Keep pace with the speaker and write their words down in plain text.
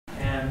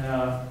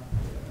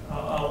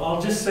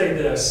just say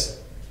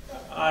this.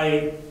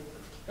 I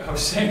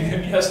was saying to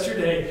him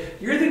yesterday,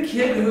 you're the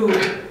kid who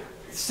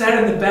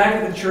sat in the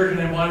back of the church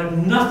and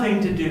wanted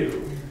nothing to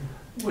do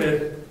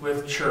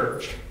with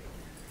church.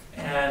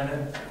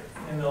 And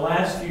in the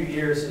last few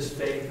years, his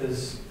faith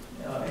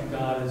in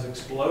God has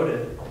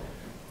exploded.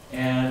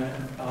 And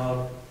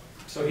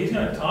so he's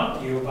going to talk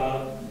to you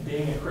about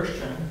being a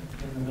Christian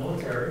in the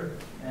military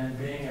and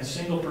being a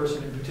single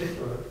person in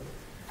particular,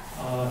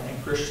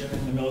 and Christian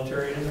in the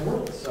military and in the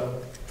world.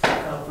 So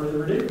without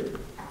further ado.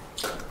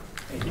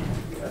 Thank you.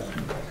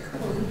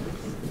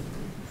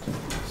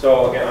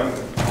 So again,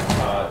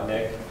 I'm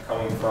Nick,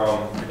 coming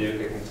from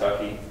Paducah,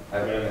 Kentucky.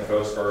 I've been in the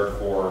Coast Guard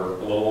for a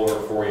little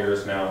over 4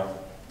 years now.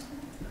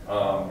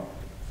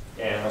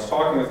 And I was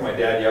talking with my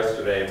dad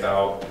yesterday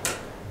about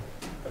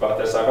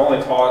this. I've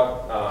only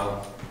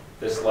taught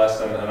this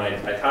lesson, and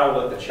I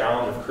titled it The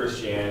Challenge of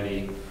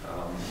Christianity,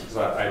 because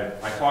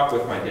I talk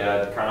with my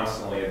dad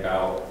constantly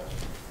about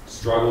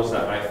struggles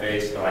that I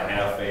face, that I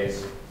have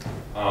faced,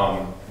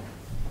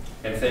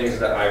 and things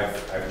that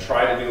I've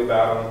tried to do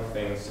about them,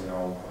 things,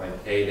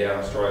 like, hey, Dad,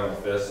 I'm struggling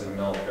with this in the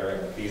military,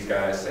 like, these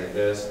guys say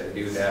this, they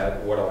do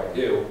that, what do I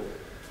do?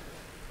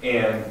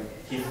 And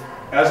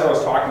as I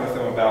was talking with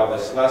him about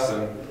this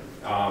lesson,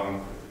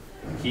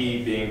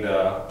 he, being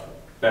the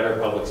better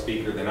public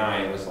speaker than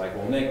I, was like,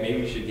 well, Nick,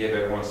 maybe you should give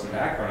everyone some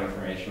background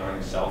information on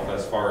yourself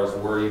as far as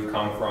where you've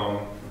come from,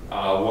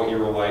 what you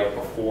were like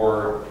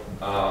before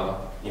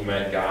you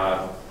met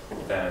God,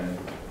 then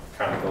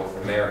kind of go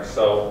from there.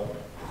 So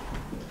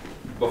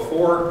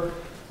before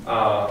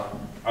I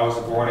was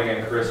a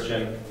born-again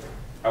Christian,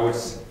 I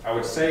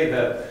would say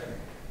that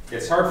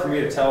it's hard for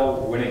me to tell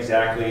when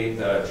exactly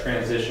the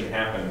transition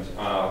happened.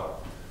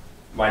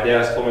 My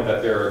dad has told me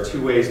that there are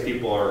two ways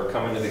people are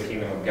coming to the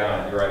kingdom of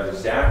God. You're either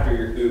zapped or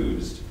you're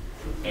oozed.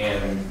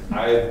 And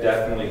I have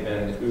definitely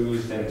been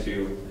oozed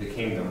into the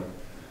kingdom.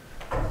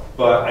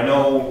 But I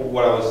know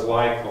what I was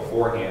like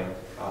beforehand.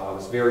 I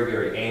was very,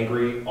 very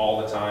angry all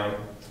the time.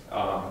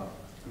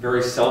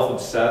 Very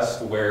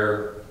self-obsessed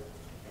where,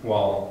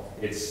 well,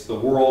 it's the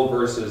world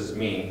versus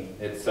me.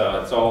 It's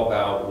all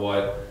about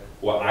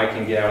what I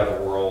can get out of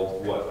the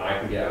world, what I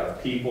can get out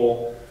of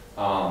people.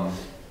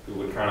 Who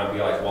would kind of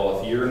be like, well,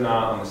 if you're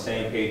not on the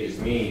same page as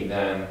me,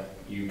 then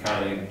you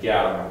kind of get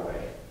out of my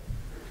way.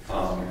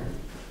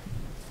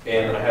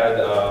 And I had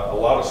a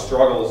lot of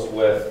struggles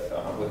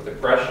with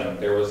depression.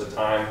 There was a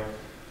time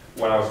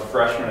when I was a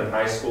freshman in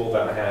high school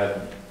that I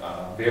had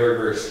very,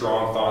 very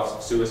strong thoughts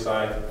of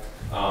suicide.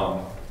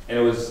 And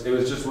it was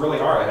just really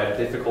hard. I had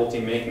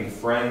difficulty making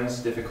friends,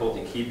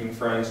 difficulty keeping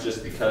friends,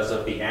 just because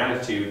of the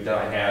attitude that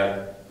I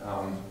had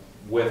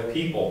with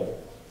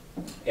people.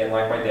 And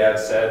like my dad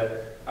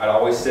said, I'd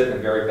always sit in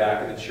the very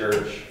back of the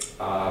church,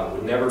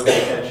 would never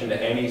pay attention to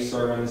any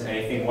sermons,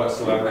 anything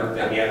whatsoever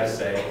that he had to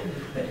say.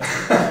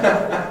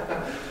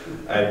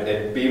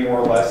 It'd be more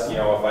or less, if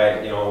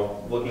I,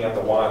 looking at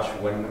the watch,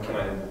 when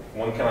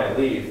can I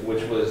leave?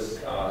 Which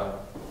was,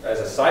 as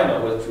a side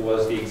note, which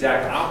was the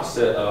exact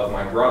opposite of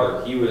my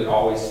brother. He would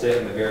always sit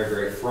in the very,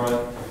 very front,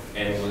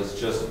 and it was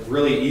just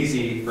really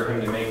easy for him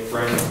to make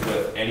friends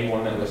with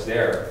anyone that was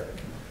there.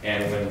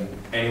 And when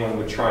anyone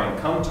would try and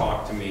come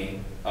talk to me,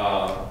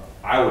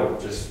 I would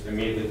just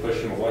immediately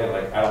push him away.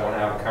 Like, I don't want to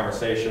have a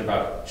conversation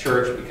about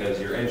church because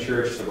you're in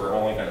church, so we're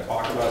only going to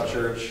talk about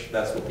church.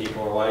 That's what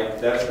people are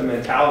like. That's the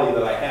mentality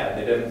that I had.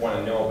 They didn't want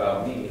to know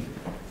about me.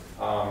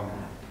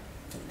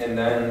 And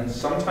then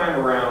sometime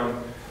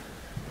around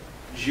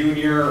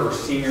junior or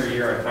senior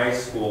year in high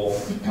school,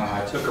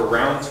 I took a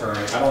round turn.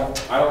 I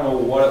don't know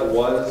what it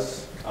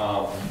was,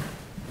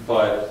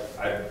 but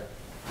I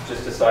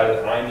just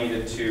decided I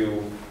needed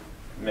to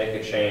make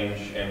a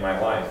change in my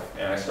life,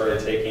 and I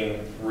started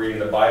reading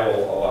the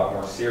Bible a lot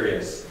more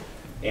serious.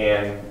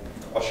 And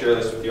I'll share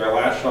this with you. I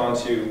latched on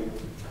to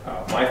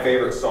my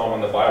favorite psalm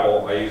in the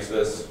Bible. I use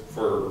this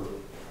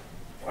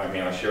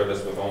I share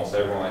this with almost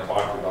everyone I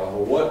talk to about.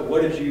 Well,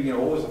 what did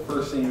what was the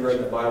first thing you read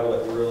in the Bible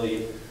that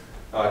really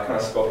kind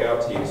of spoke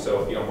out to you?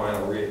 So if you don't mind,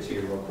 I'll read it to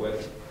you real quick.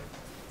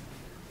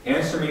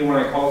 Answer me when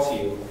I call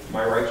to you,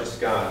 my righteous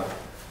God.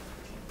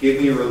 Give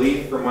me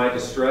relief from my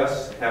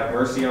distress, have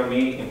mercy on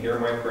me, and hear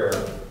my prayer.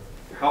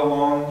 How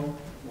long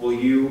will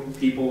you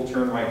people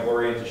turn my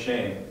glory into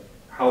shame?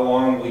 How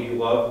long will you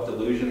love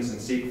delusions and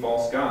seek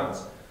false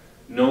gods?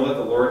 Know that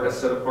the Lord has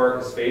set apart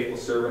his faithful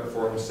servant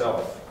for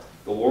himself.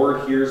 The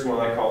Lord hears when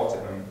I call to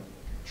him.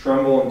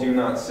 Tremble and do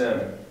not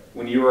sin.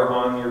 When you are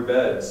on your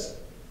beds,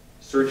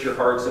 search your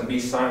hearts and be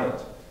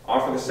silent.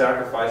 Offer the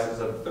sacrifices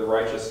of the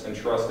righteous and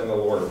trust in the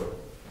Lord.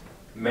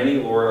 Many,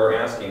 Lord, are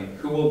asking,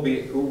 who will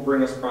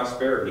bring us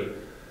prosperity?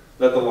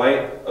 Let the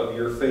light of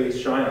your face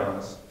shine on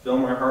us. Fill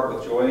my heart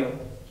with joy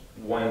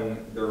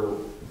when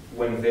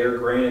their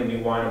grain and new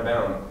wine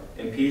abound.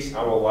 In peace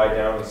I will lie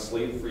down and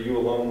sleep, for you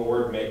alone,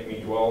 Lord, make me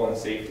dwell in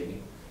safety.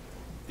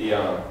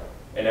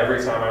 And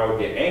every time I would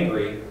get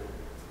angry,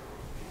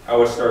 I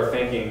would start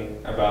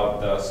thinking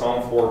about the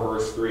Psalm 4,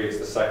 verse 3. It's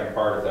the second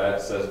part of that.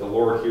 It says, the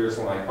Lord hears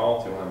when I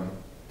call to him.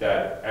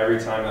 That every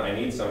time that I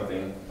need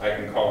something, I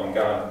can call on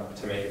God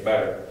to make it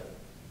better.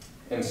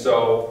 And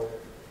so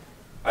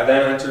I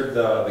then entered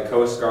the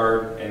Coast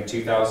Guard in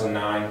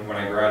 2009 when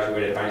I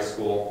graduated high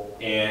school,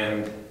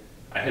 and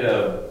I hit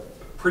a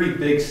pretty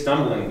big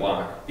stumbling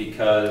block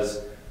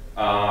because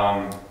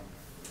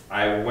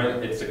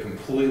it's a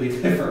completely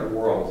different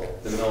world,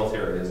 the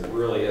military is, it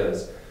really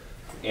is.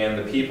 And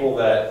the people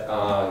that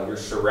you're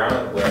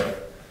surrounded with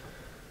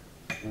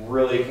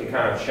really can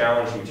kind of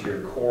challenge you to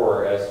your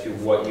core as to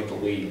what you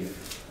believe,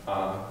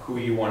 who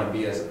you want to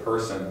be as a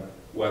person,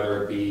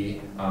 whether it be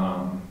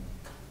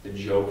the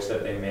jokes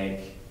that they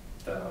make,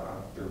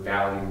 their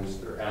values,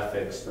 their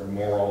ethics, their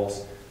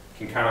morals,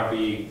 can kind of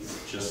be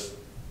just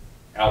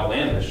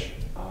outlandish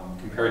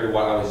compared to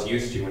what I was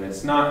used to. And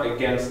it's not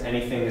against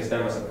anything as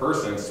them as a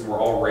person. We're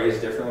all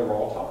raised differently, we're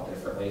all taught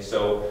differently.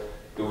 So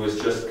it was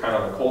just kind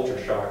of a culture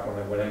shock when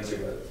I went into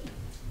it.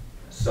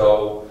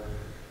 So,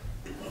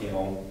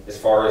 as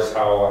far as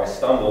how I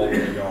stumbled,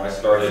 I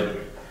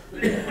started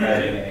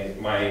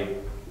having my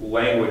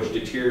language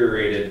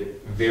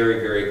deteriorated very,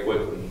 very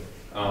quickly.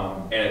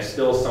 And it's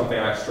still something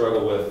I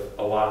struggle with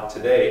a lot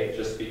today,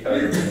 just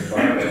because of the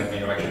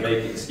environment. I can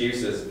make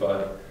excuses,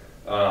 but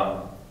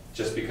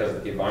just because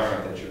of the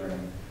environment that you're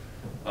in.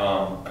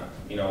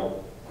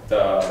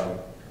 The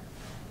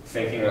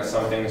thinking that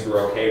some things were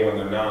okay when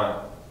they're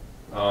not,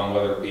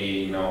 whether it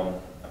be,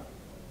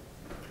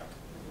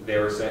 they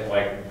were saying,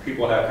 like,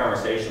 people have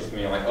conversations with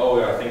me like, oh,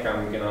 yeah, I think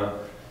I'm gonna,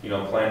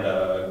 plan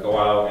to go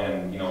out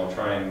and,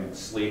 try and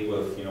sleep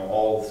with,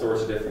 all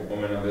sorts of different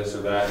women or this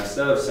or that.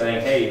 Instead of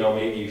saying, hey,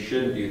 maybe you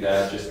shouldn't do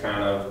that, just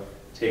kind of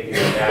taking a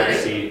back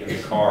seat in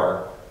the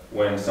car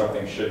when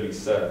something should be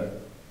said.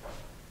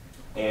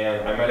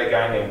 And I met a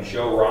guy named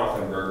Joe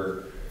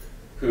Rothenberger,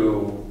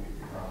 who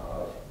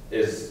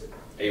is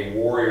a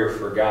warrior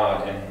for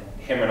God, and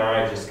him and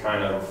I just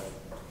kind of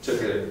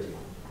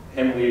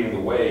him leading the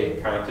way,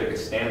 kind of took a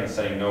stand and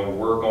saying, no,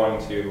 we're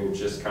going to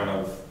just kind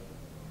of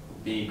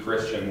be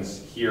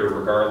Christians here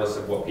regardless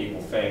of what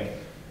people think.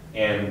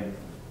 And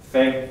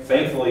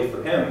thankfully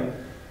for him,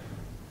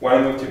 when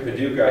I moved to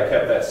Paducah, I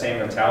kept that same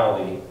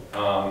mentality,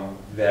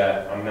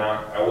 that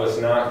I was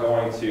not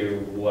going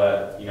to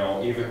let,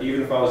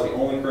 even if I was the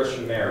only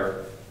Christian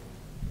there,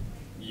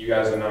 you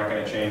guys are not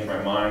going to change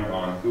my mind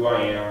on who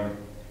I am,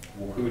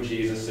 who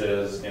Jesus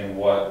is, and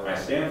what I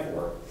stand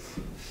for.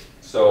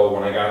 So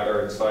when I got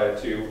there, I decided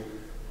to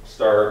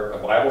start a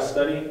Bible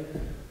study.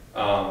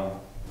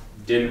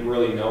 Didn't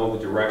really know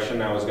the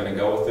direction I was going to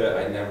go with it.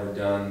 I'd never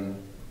done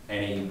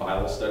any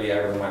Bible study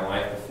ever in my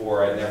life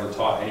before. I'd never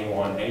taught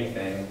anyone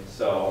anything.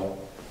 So,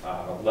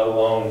 let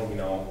alone,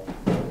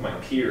 my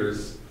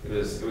peers, it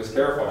was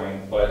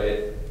terrifying, but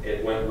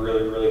it went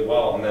really, really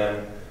well. And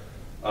then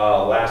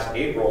last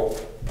April,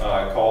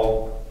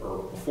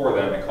 before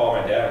then, I called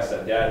my dad. I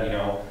said, Dad,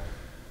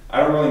 I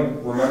don't really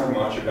remember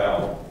much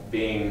about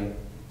being,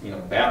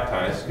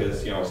 baptized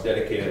because, I was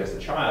dedicated as a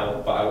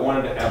child, but I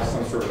wanted to have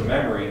some sort of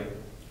memory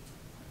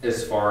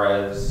as far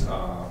as,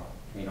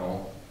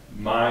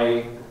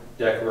 my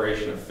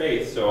declaration of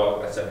faith.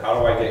 So I said, how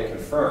do I get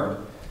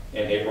confirmed?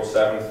 And April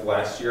 7th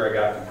last year, I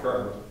got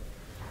confirmed.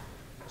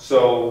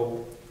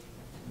 So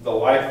the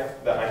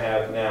life that I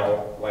have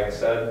now, like I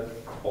said,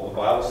 all the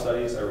Bible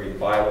studies, I read the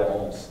Bible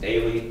almost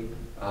daily,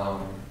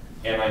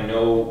 and I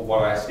know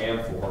what I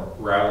stand for,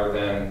 rather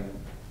than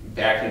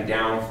backing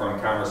down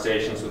from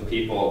conversations with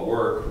people at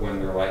work when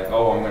they're like,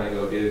 oh, I'm going to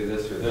go do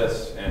this or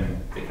this, and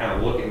they kind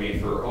of look at me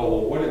for,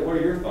 oh, well, what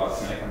are your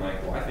thoughts? And I'm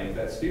like, well, I think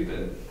that's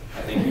stupid.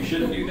 I think you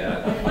shouldn't do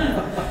that.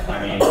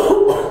 I mean,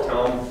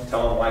 tell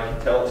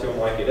it to them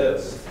like it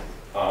is.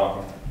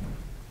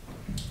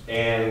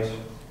 And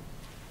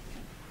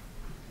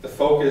the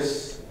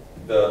focus,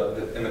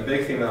 and the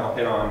big thing that I'll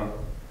hit on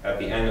at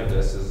the end of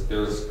this is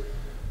there's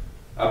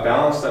a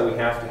balance that we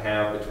have to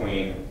have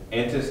between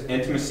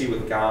intimacy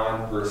with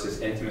God versus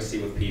intimacy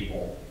with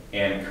people.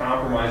 And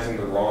compromising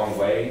the wrong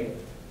way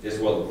is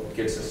what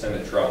gets us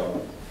into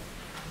trouble.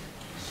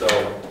 So,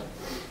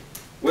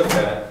 with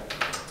that,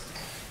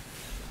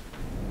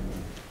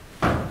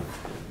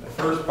 the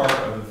first part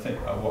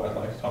of what I'd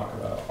like to talk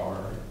about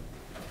are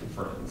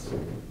friends.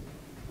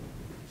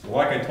 So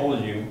like I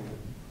told you,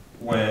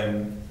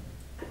 and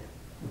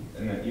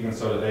even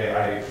so today,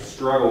 I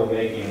struggled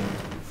making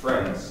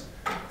friends.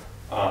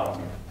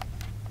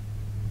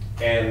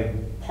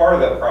 And part of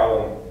that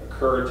problem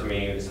occurred to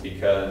me is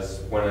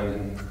because when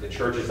in the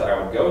churches that I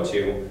would go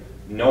to,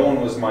 no one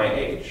was my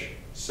age.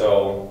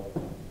 So,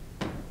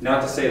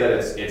 not to say that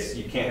it's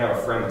you can't have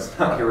a friend that's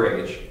not your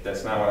age.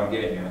 That's not what I'm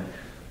getting at.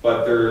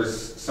 But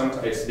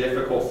it's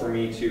difficult for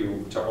me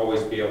to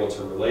always be able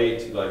to relate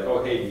to, like,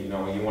 oh, hey, you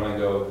want to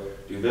go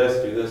do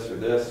this, or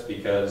this,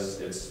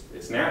 because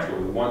it's natural.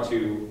 We want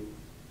to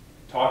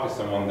talk to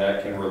someone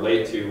that can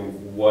relate to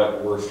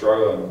what we're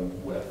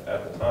struggling with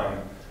at the time.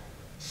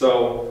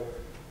 So,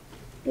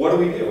 what do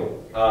we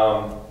do?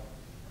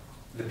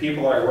 The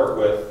people I work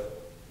with,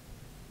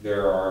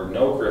 there are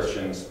no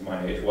Christians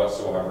my age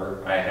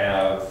whatsoever. I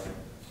have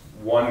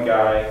one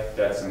guy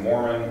that's a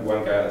Mormon,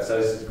 one guy that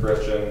says he's a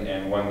Christian,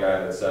 and one guy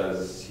that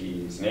says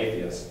he's an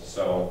atheist.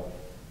 So,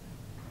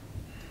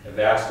 a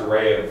vast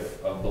array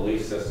of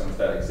belief systems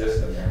that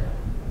exist in there.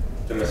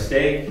 The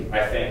mistake,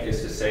 I think,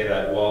 is to say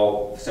that,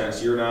 well,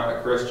 since you're not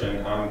a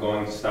Christian, I'm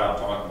going to stop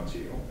talking to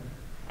you.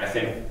 I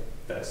think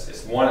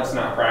it's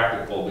not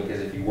practical,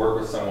 because if you work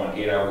with someone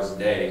 8 hours a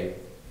day,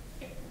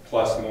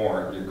 plus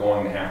more, you're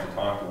going to have to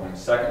talk to them.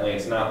 Secondly,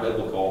 it's not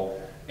biblical.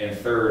 And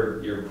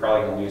third, you're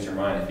probably going to lose your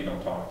mind if you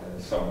don't talk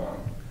to someone.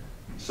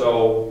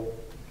 So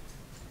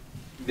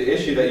the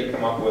issue that you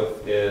come up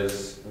with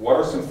is, what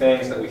are some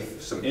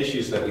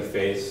issues that we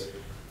face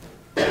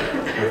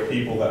with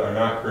people that are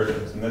not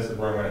Christians? And this is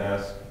where I'm going to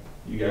ask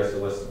you guys to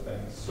list some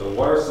things. So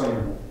what are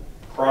some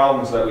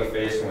problems that we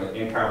face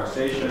in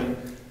conversation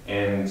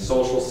and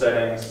social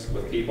settings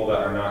with people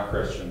that are not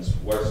Christians?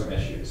 What are some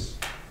issues?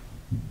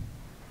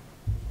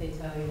 They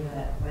tell you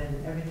that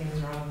when everything's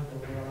wrong with the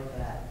world,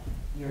 that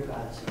your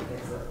God should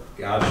fix it.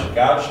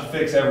 God should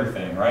fix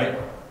everything, right?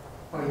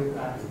 Or your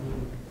God is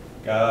mean.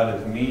 God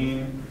is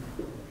mean.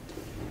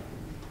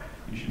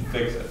 You should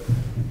fix it.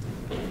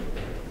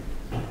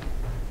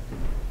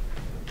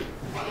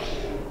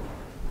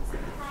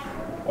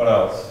 What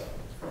else?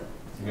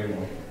 It's a good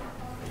one.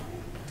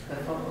 The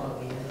football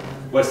game is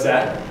on. What's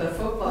that? The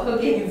football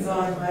game's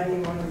on. Why do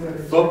you want to go to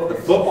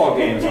The football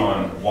game's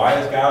on. Why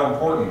is God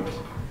important?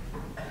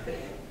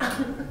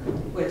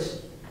 Which,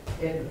 if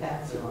the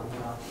Pats are on,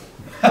 well,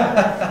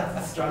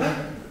 that's strong.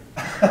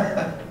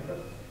 It's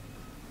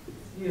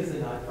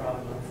usually not a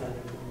problem on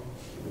Sunday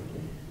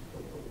morning.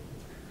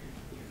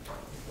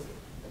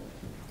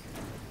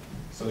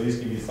 So these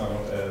can be summed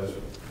up as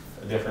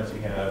a difference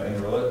you have in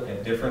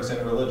a difference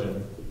in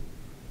religion.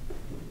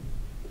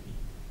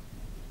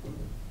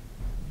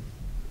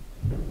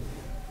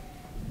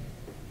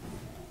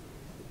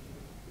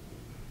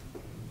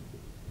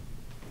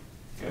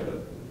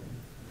 Good.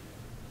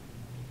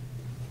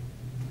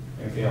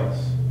 Anything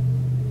else?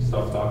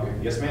 Stop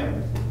talking. Yes,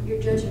 ma'am.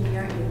 You're judging me,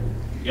 aren't you?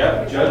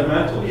 Yep,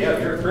 judgmental. Yeah,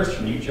 if you're a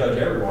Christian, you judge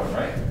everyone,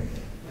 right?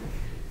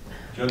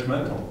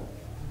 Judgmental.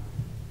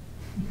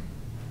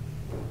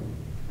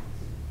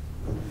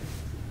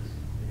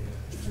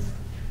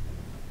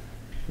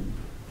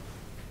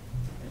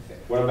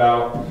 What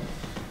about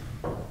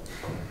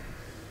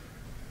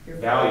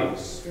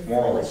values, You're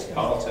morals, foolish.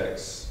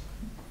 politics?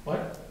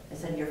 What? I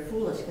said you're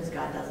foolish because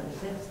God doesn't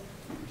exist.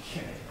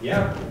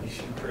 Yeah, you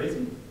should be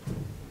crazy.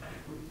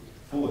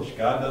 Foolish.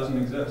 God doesn't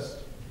exist.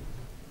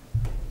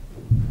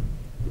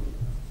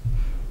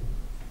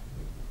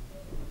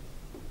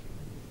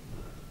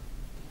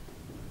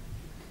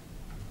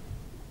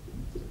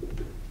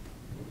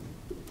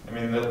 I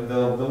mean,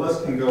 the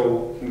list can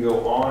go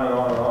on and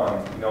on and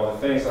on. You know, the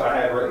things that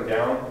I had written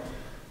down,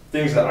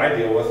 things that I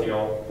deal with, you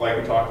know, like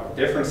we talked about,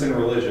 difference in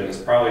religion is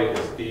probably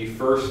the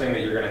first thing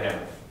that you're going to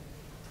have.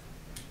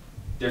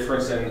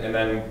 Difference in, and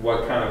then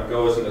what kind of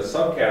goes into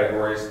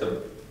subcategories,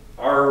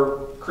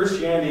 our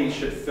Christianity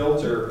should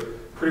filter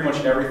pretty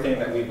much everything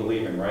that we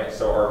believe in, right?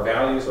 So our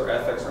values, our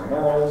ethics, our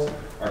morals,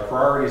 our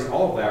priorities,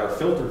 all of that are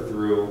filtered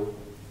through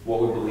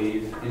what we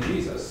believe in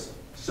Jesus.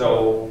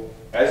 So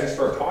as you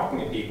start talking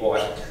to people,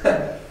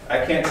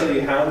 I can't tell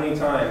you how many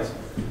times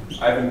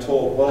I've been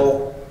told,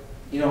 well,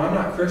 you know, I'm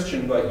not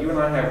Christian, but you and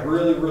I have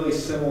really, really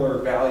similar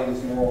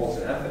values, morals,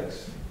 and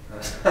ethics.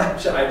 I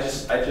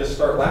just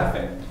start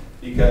laughing,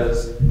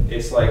 because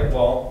it's like,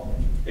 well,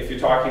 if you're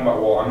talking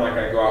about, well, I'm not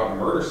going to go out and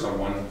murder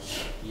someone,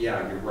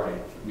 yeah, you're right.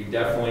 We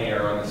definitely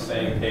are on the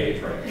same page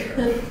right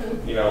here.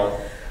 You know,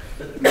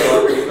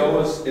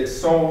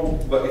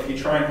 but if you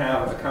try and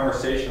have a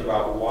conversation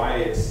about why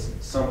it's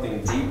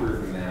something deeper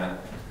than that,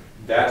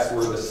 that's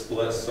where the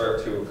splits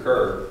start to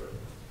occur.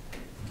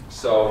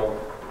 So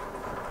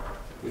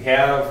we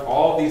have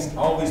all these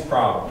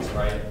problems,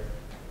 right?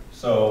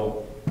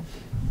 So,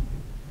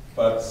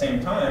 but at the same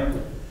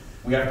time,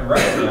 we have to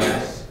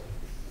recognize.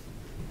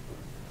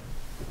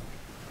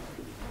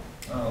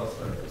 Oh, let's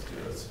do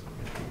this.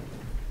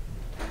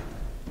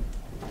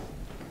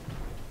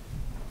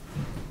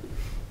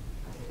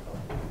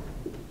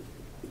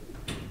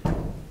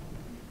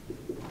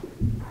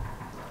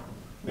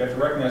 We have to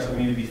recognize that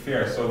we need to be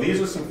fair. So these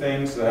are some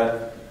things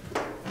that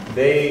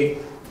they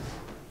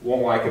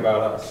won't like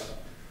about us.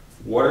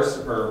 What are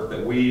some, or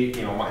that we,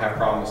 you know, might have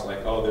problems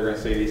like, oh, they're going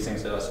to say these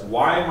things to us.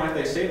 Why might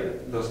they say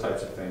those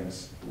types of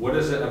things? What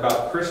is it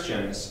about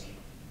Christians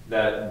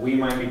that we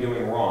might be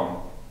doing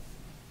wrong?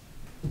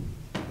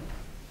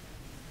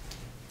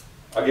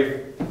 We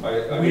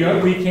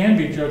can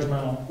be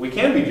judgmental. We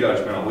can be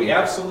judgmental. We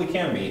absolutely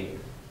can be.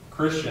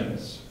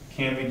 Christians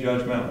can be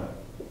judgmental.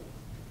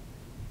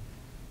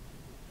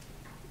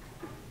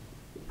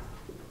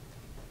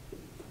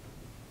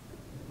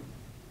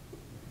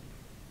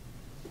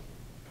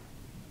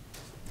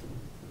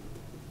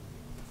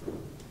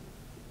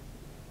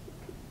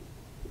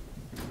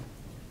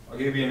 I'll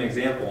give you an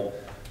example.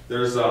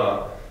 There's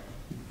a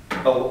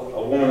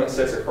woman that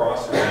sits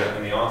across from me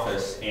in the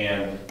office,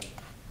 and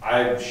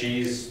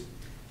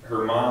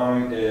her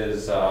mom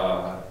is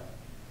a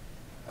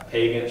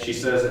pagan. She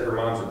says that her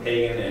mom's a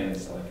pagan and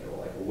it's like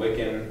a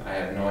Wiccan. I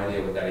have no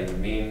idea what that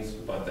even means,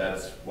 but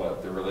that's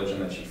what the religion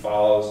that she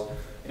follows.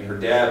 and her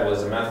dad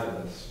was a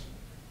Methodist.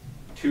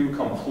 Two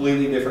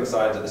completely different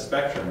sides of the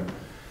spectrum.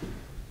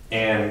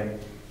 And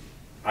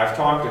I've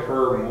talked to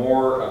her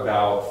more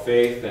about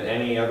faith than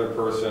any other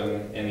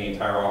person in the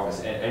entire office,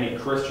 and any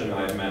Christian that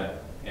I've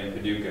met in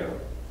Paducah.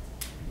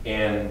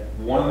 And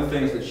one of the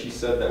things that she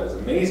said that was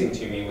amazing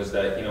to me was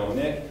that,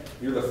 Nick,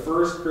 you're the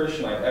first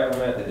Christian I've ever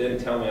met that didn't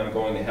tell me I'm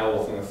going to hell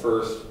within the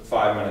first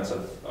 5 minutes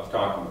of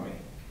talking to me.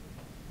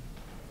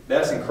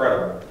 That's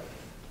incredible.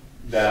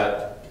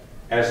 That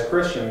as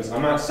Christians,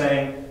 I'm not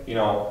saying,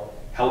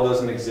 hell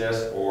doesn't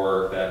exist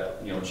or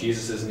that,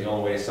 Jesus isn't the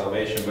only way to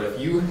salvation, but if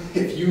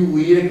you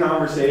lead a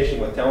conversation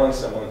with telling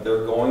someone that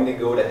they're going to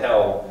go to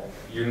hell,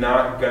 you're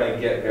not going to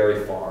get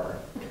very far.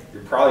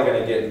 You're probably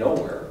going to get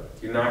nowhere.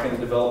 You're not going to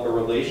develop a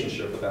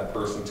relationship with that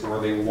person to where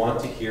they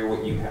want to hear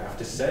what you have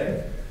to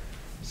say.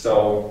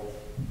 So,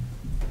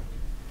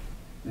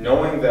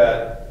 knowing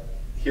that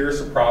here's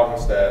some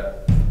problems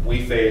that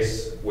we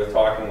face with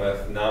talking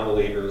with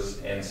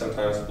non-believers and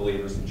sometimes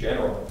believers in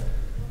general,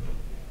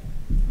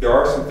 there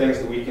are some things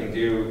that we can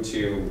do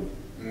to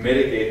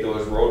mitigate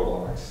those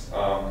roadblocks.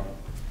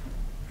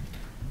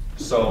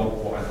 So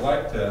what I'd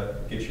like to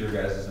get your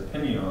guys'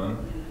 opinion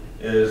on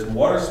is,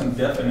 what are some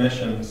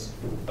definitions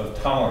of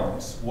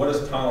tolerance? What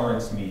does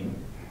tolerance mean?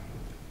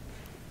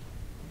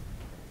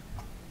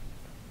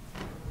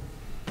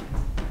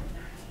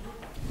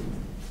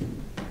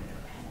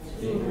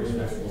 Being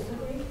respectful.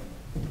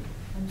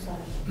 I'm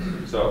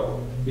sorry.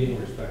 So, Being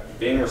respectful.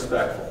 being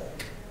respectful.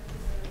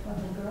 Well,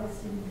 the girls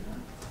didn't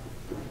come.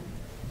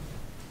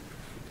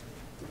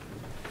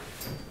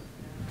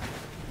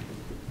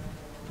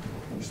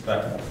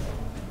 Respectful.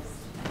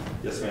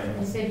 Yes, ma'am.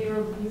 You said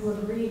you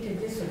agree to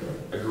disagree.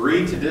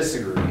 Agree to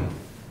disagree.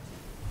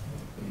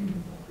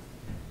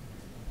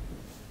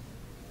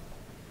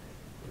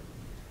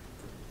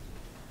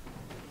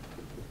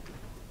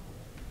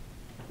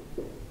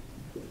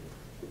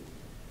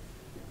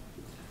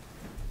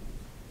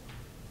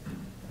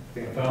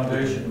 The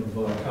foundation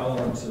of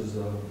tolerance is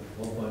love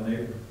thy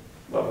neighbor.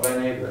 Love thy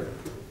neighbor.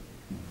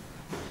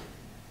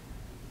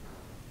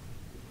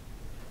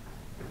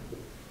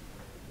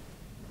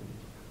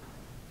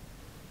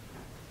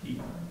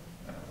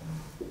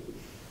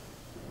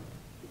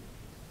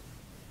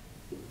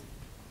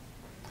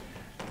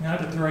 Not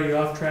to throw you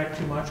off track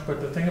too much, but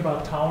the thing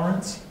about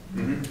tolerance,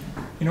 Mhm.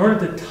 in order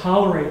to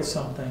tolerate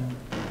something,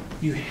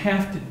 you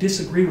have to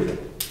disagree with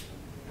it.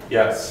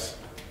 Yes.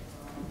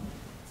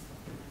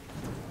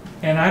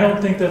 And I don't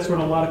think that's what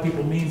a lot of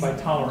people mean by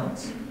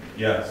tolerance.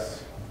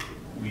 Yes.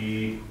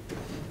 We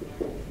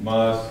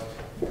must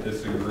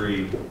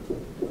disagree.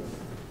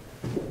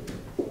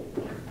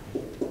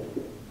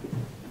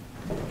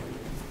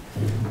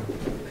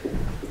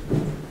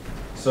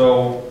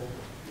 So,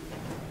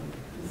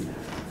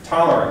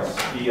 tolerance.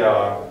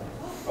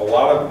 A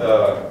lot of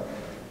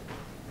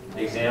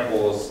the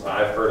examples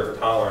I've heard of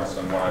tolerance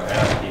and when I've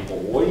asked people,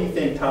 what do you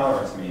think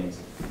tolerance means?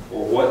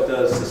 Or what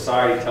does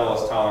society tell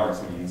us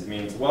tolerance means? It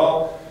means,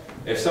 well,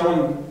 if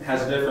someone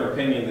has a different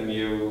opinion than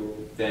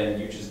you, then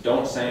you just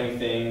don't say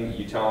anything.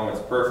 You tell them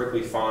it's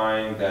perfectly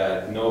fine,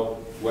 that nope,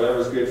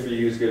 whatever's good for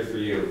you is good for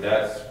you.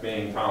 That's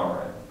being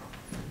tolerant.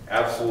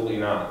 Absolutely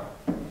not.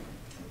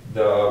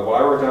 What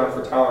I wrote down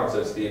for tolerance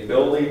is the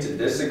ability to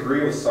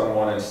disagree with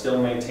someone and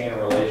still maintain a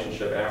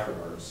relationship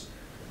afterwards.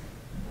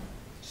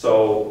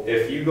 So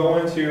if you go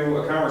into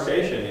a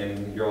conversation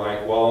and you're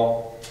like,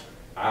 well,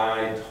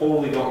 I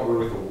totally don't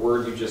agree with the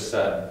word you just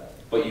said,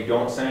 but you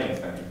don't say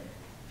anything,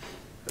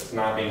 that's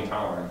not being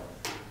tolerant.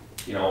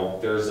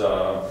 There's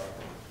a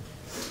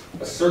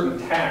certain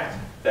tact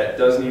that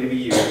does need to be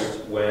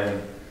used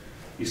when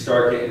you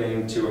start getting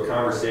into a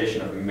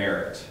conversation of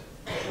merit,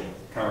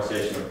 a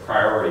conversation of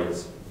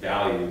priorities,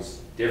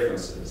 values,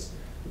 differences.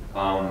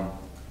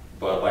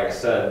 But like I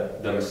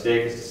said, the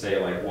mistake is to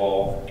say like,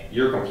 well,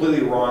 you're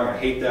completely wrong, I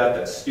hate that,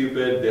 that's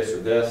stupid, this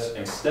or this.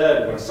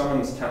 Instead, when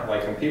someone's,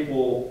 when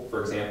people, for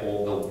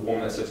example, the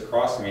woman that sits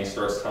across from me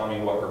starts telling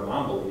me what her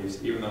mom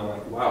believes, even though I'm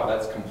like, wow,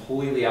 that's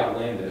completely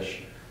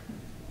outlandish.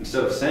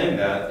 Instead of saying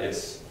that,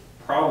 it's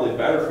probably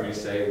better for me to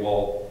say,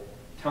 well,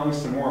 tell me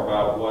some more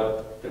about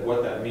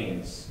what that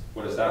means.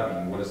 What does that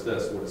mean? What is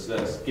this? What is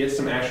this? Get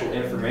some actual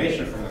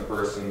information from the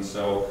person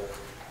so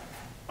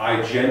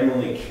I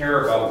genuinely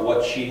care about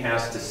what she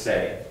has to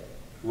say,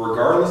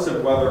 regardless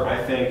of whether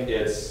I think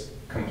it's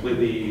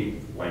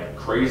completely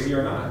crazy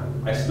or not.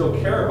 I still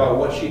care about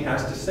what she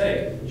has to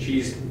say.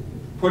 She's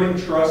putting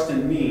trust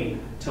in me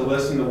to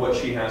listen to what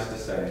she has to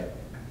say.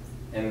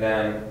 And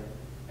then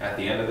at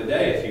the end of the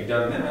day, if you've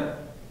done that,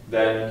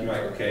 then you can be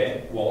like,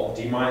 okay, well,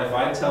 do you mind if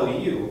I tell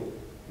you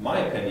my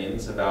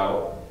opinions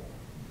about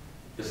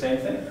the same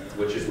thing,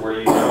 which is where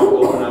you now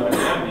open up an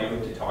avenue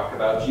to talk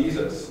about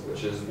Jesus,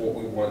 which is what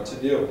we want to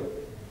do.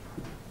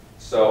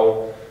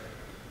 So,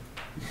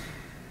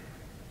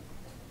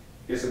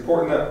 it's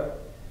important that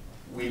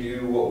we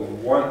do what we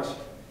want.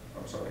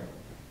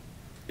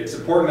 It's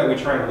important that we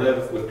try and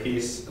live with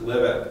peace,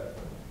 live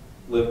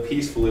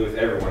peacefully with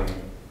everyone.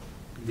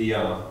 The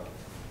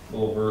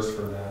little verse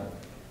for that,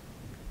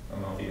 I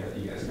don't know if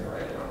you guys can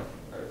write it down.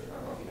 I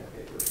don't know if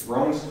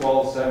Romans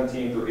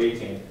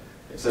 12:17-18.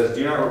 It says,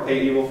 "Do not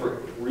repay evil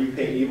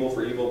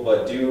for evil,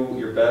 but do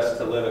your best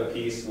to live at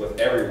peace with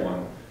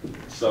everyone."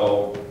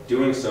 So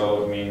doing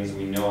so means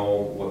we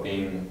know what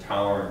being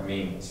tolerant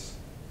means.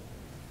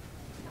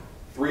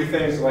 3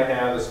 things that I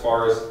have as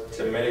far as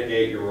to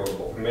mitigate the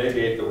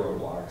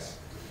roadblocks.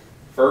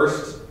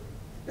 First,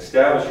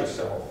 establish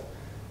yourself.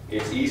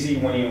 It's easy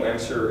when you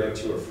enter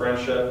into a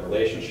friendship,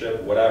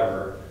 relationship,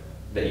 whatever,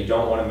 that you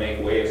don't want to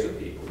make waves with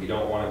people. You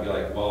don't want to be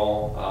like,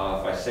 well,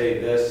 if I say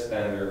this,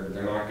 then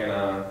they're not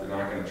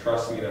gonna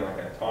trust me. They're not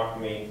gonna talk to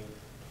me.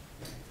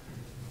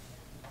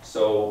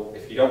 So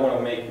if you don't want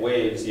to make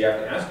waves, you have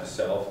to ask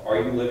yourself, are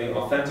you living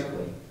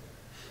authentically?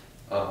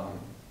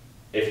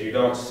 If you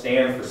don't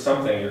stand for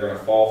something, you're going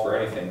to fall for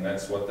anything.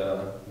 That's what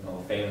the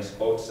famous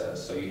quote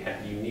says. So you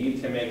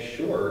need to make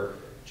sure,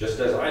 just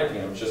as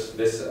just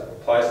this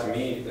applies to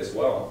me as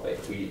well,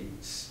 that we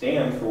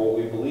stand for what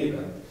we believe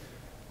in.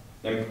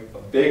 And a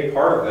big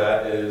part of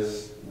that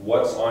is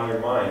what's on your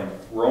mind.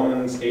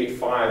 Romans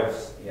 8:5,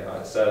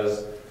 it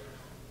says,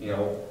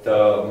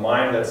 the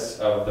mind that's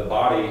of the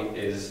body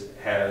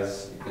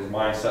has his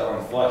mind set on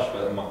the flesh,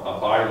 but a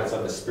body that's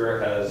of the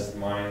spirit has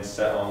mind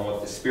set on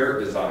what the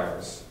spirit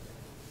desires.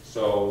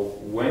 So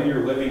when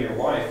you're living your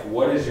life,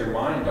 what is your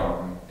mind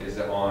on? Is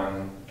it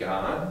on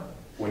God?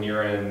 When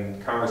you're in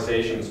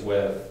conversations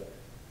with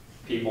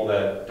people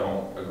that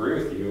don't agree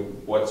with you,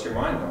 what's your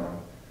mind on?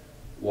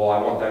 Well, I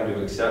want them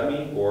to accept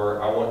me,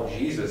 or I want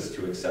Jesus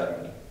to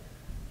accept me.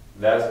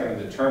 That's going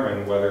to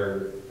determine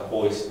whether the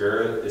Holy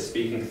Spirit is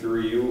speaking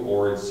through you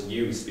or it's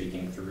you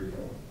speaking through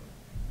you.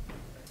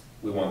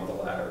 We want the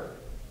latter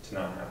to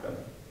not happen.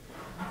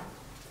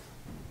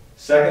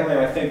 Secondly,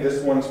 I think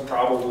this one's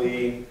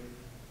probably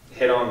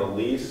hit on the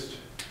least.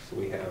 So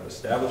we have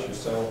establish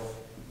yourself.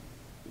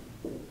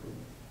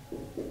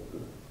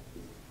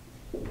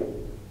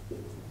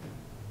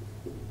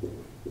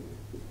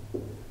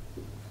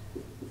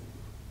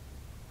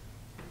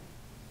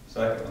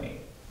 Secondly,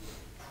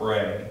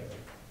 pray.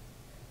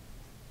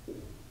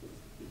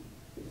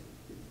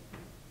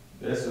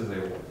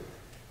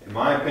 In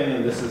my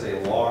opinion, this is a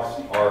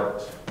lost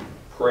art,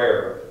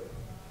 prayer.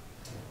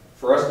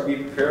 For us to be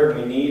prepared,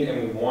 we need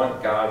and we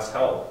want God's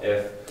help.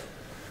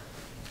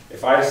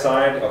 If I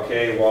decide,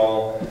 okay,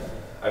 well,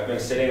 I've been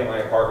sitting in my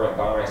apartment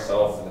by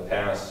myself for the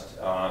past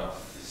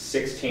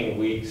 16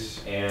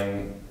 weeks,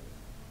 and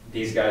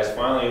these guys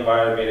finally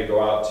invited me to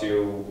go out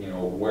to,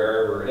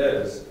 wherever it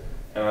is,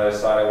 and I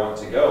decide I want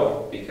to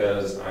go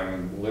because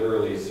I'm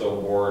literally so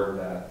bored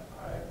that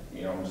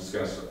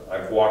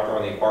I've walked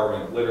around the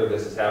apartment, literally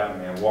this has happened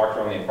to me, I've walked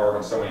around the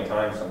apartment so many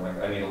times, I'm like,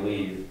 I need to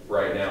leave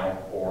right now,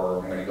 or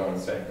I'm going to go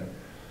insane.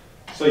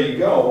 So you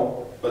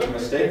go, but the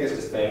mistake is to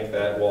think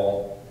that,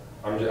 well,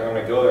 I'm going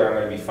to go there, I'm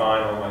going to be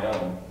fine on my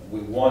own. We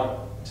want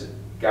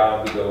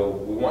God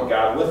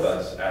with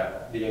us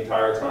at the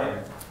entire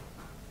time.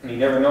 And you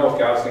never know if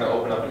God's going to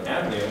open up an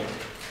avenue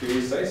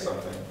to say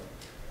something.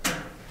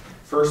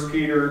 1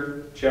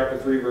 Peter chapter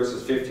 3,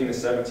 verses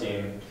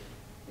 15-17,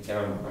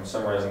 again, I'm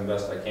summarizing the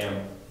best I can,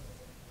 it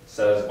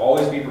says,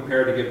 always be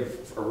prepared to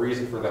give a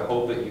reason for the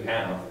hope that you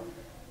have.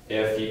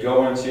 If you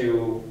go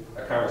into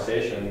a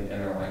conversation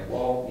and they're like,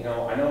 well,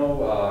 I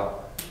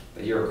know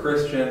that you're a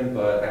Christian,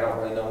 but I don't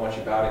really know much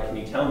about it. Can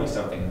you tell me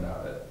something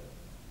about it?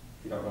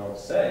 If you don't know what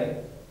to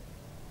say,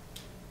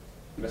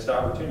 missed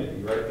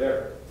opportunity right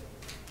there.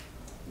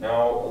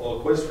 Now, a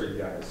little quiz for you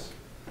guys.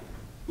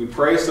 We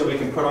pray so we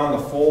can put on the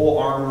full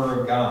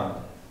armor of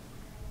God.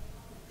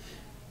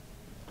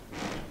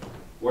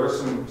 What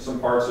are some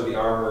parts of the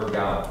armor of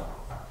God?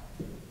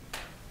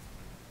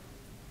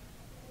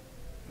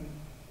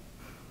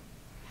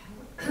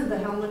 The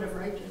helmet of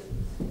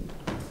righteousness.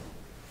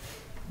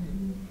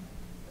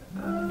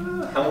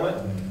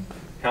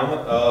 Helmet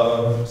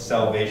of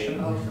salvation.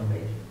 Oh,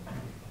 salvation.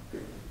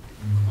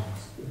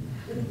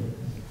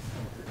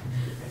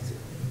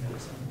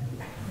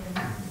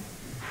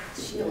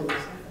 Shield.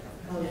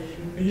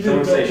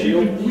 Someone say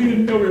shield? We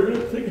didn't know we were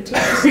going to take a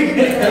test.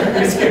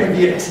 It's going to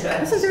be a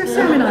test. Isn't there a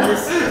sermon on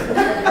this?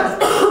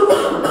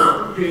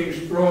 Being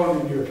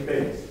strong in your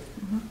faith.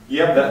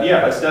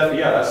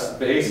 That's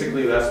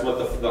basically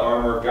what the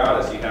armor of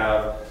God is. You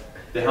have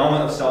the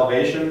helmet of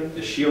salvation,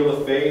 the shield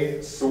of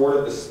faith, sword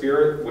of the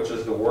Spirit, which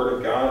is the word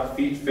of God,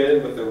 feet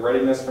fitted with the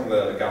readiness from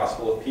the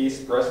gospel of peace,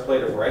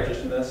 breastplate of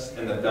righteousness,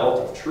 and the belt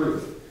of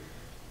truth.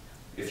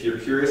 If you're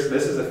curious,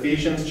 this is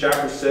Ephesians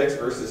chapter 6,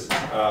 verses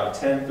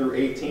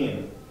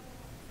 10-18.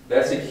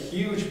 That's a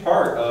huge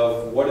part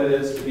of what it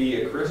is to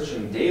be a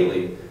Christian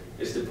daily,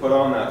 is to put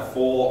on that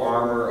full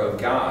armor of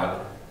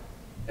God.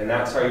 And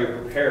that's how you're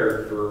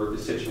prepared for the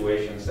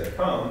situations that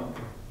come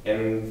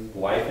in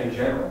life in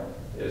general,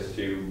 is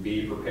to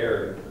be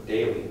prepared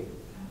daily.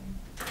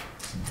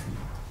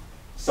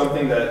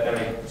 Something that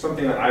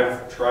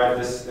I've tried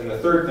this, and the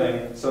third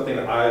thing, something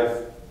that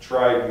I've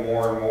tried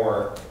more and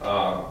more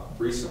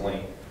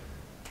recently,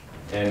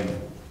 and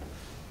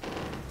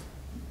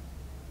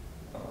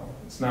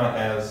it's not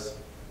as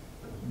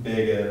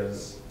big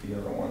as the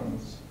other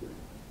ones.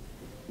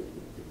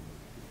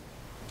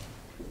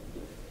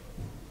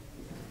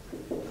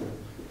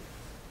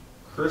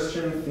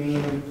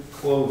 Christian-themed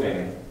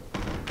clothing.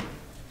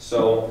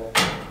 So,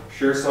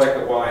 shirts like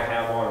what I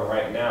have on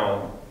right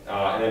now,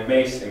 and you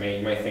may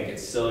think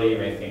it's silly, you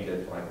may think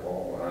it's like,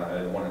 well, I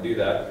don't want to do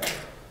that.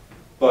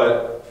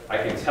 But I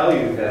can tell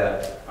you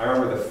that I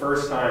remember the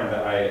first time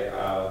that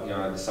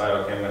I decided,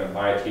 okay, I'm going to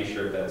buy a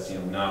T-shirt that's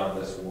not of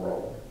this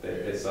world.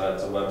 It's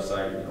a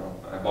website,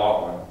 I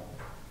bought one.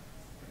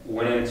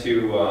 Went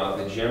into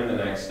the gym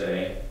the next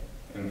day,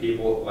 and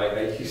people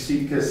you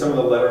see, because some of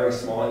the lettering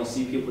is small, and you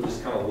see people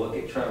just kind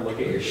of trying to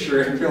look at your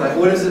shirt, and you're like,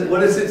 what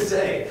does it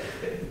say?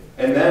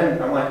 And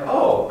then I'm like,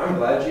 oh, I'm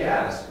glad you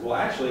asked. Well,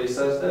 actually, it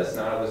says this,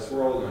 not of this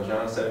world,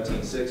 John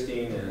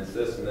 17:16, and it's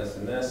this and this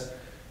and this.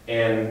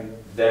 And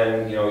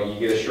then, you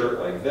get a shirt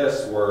like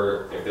this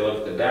where if they look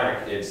at the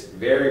back, it's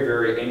very,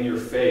 very in your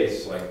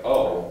face, like,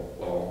 oh,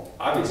 well,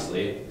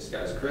 obviously, this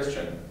guy's a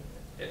Christian.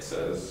 It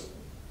says,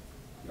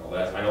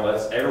 I know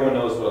that's, everyone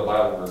knows what a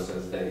Bible verse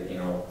is,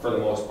 for the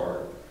most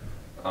part.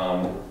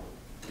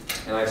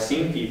 And I've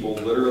seen people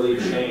literally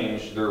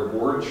change their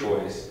word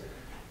choice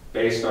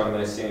based on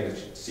they see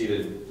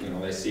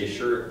a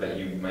shirt that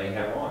you may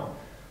have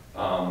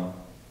on.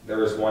 There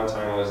was one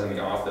time I was in the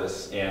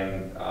office,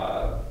 and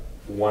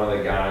one of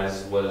the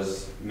guys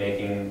was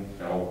making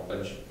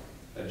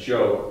a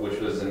joke which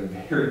was in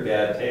very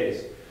bad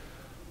taste.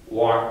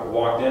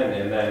 Walked in,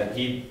 and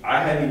then I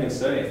hadn't even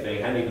said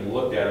anything, hadn't even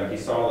looked at him. He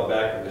saw the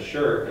back of the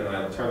shirt, and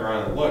I turned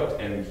around and looked,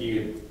 and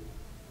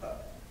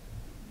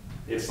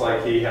it's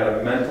like he had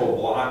a mental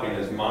block in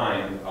his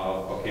mind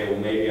of, okay, well,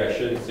 maybe I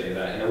shouldn't say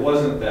that. And it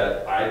wasn't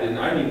that I didn't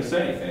even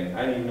say anything.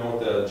 I didn't even know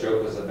what the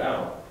joke was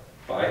about.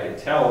 But I could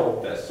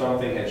tell that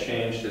something had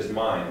changed his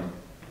mind,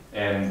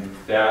 and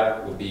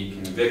that would be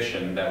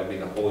conviction. That would be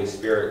the Holy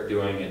Spirit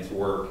doing its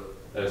work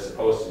that it's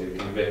supposed to do,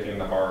 convicting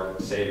the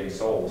heart, saving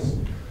souls.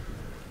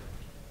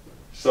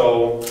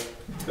 So,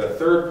 the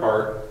third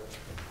part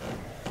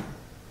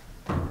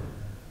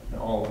in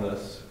all of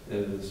this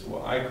is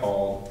what I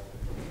call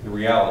the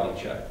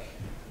reality check.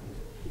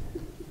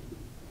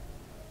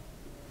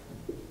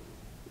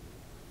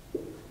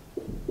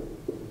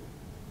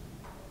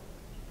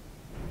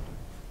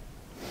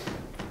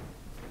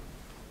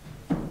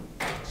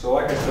 So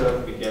like I said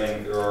at the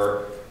beginning, there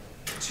are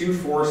two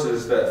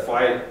forces that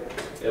fight,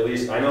 at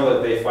least I know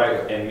that they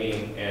fight within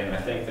me, and I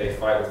think they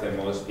fight within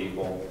most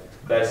people.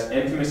 That's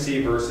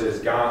intimacy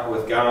with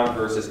God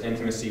versus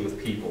intimacy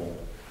with people.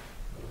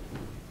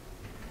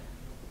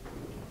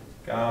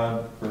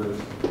 God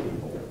versus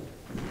people.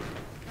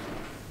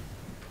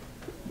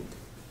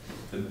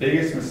 The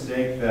biggest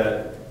mistake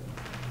that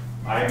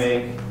I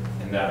make,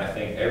 and that I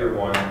think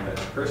everyone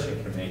that's a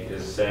Christian can make,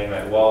 is saying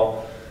that,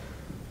 well,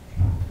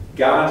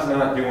 God's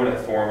not doing it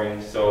for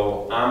me,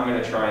 so I'm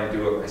going to try and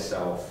do it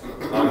myself.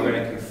 I'm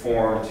going to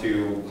conform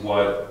to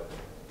what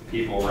the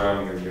people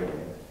around me are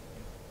doing.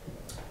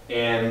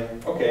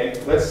 And,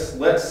 okay,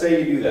 let's say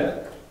you do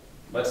that.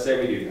 Let's say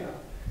we do that.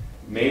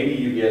 Maybe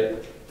you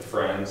get the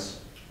friends.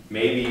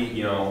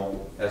 Maybe,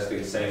 as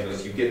the saying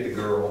goes, you get the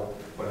girl,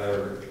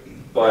 whatever.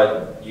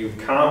 But you've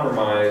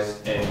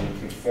compromised and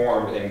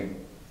conformed and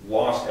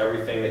lost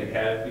everything that you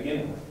had at the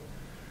beginning.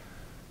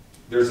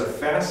 There's a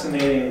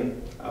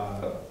fascinating,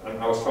 I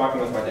was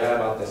talking with my dad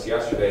about this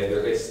yesterday.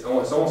 It's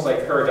almost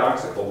like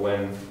paradoxical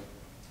when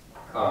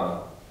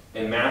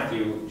in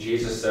Matthew,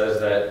 Jesus says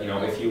that,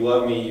 if you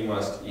love me, you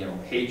must,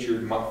 hate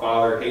your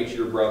father, hate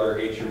your brother,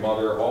 hate your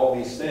mother, all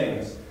these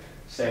things.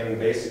 Saying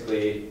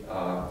basically,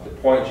 the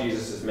point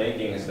Jesus is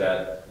making is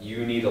that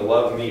you need to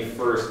love me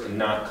first and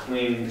not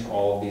cling to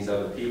all of these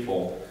other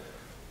people.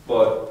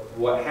 But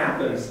what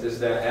happens is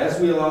that as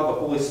we allow the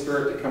Holy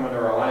Spirit to come into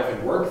our life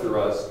and work through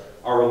us,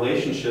 our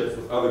relationships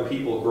with other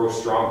people grow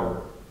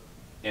stronger.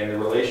 And the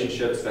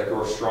relationships that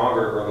grow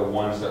stronger are the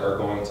ones that are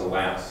going to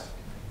last.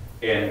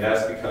 And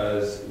that's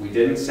because we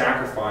didn't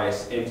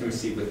sacrifice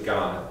intimacy with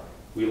God.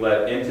 We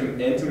let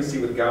intimacy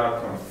with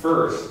God come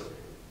first,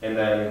 and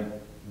then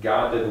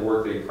God did the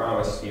work that He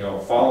promised.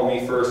 Follow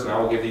me first, and I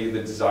will give you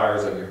the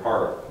desires of your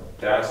heart.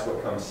 That's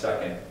what comes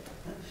second.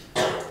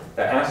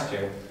 That has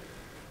to.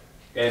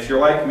 And if you're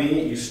like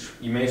me,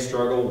 you may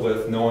struggle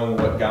with knowing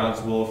what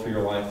God's will for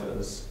your life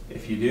is.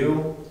 If you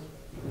do,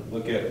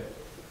 look at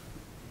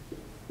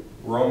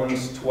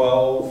Romans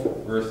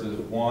 12, verses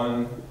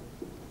 1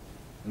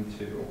 and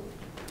 2.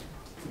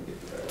 Let me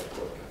get to that real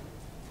quick.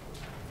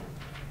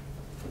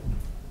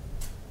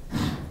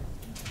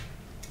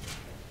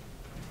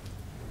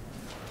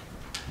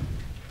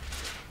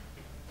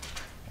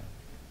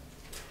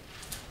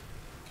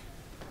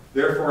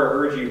 Therefore, I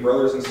urge you,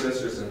 brothers and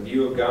sisters, in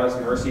view of God's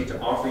mercy, to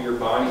offer your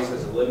bodies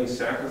as a living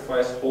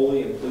sacrifice,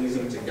 holy and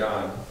pleasing to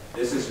God.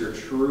 This is your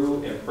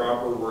true and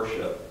proper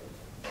worship.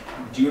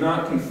 Do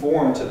not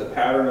conform to the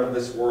pattern of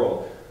this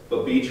world,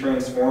 but be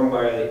transformed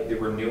by the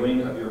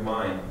renewing of your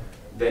mind.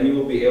 Then you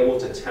will be able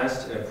to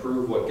test and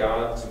approve what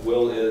God's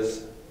will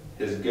is,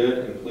 His good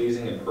and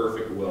pleasing and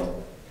perfect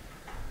will.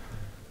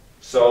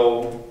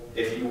 So,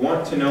 if you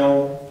want to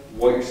know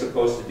what you're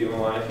supposed to do in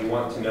life, you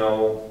want to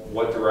know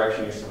what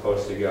direction you're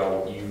supposed to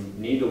go, you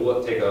need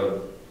to take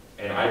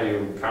and I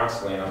do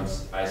constantly, and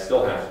I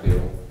still have to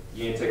do,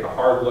 you need to take a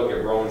hard look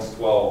at Romans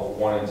 12,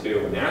 1 and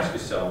 2, and ask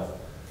yourself,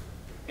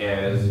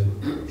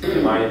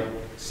 am I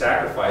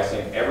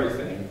sacrificing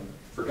everything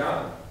for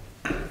God?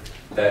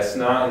 That's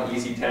not an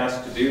easy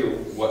task to do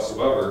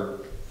whatsoever,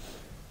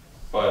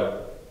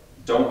 but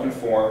don't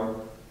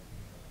conform.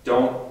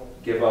 Don't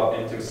give up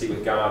intimacy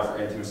with God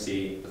for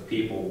intimacy with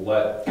people.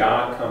 Let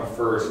God come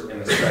first,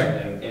 and the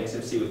second, and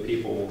intimacy with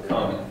people will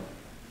come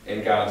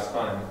in God's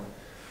time.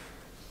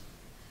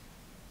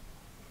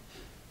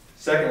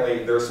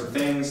 Secondly, there are some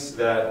things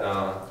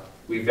that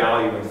we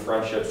value in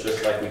friendships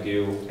just like we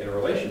do in a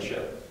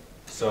relationship.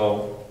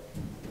 So,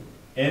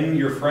 in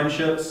your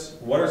friendships,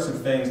 what are some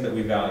things that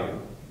we value?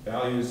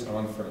 Values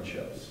on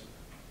friendships.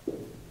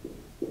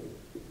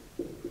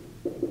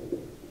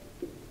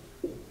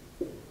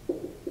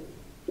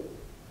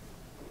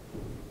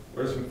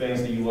 What are some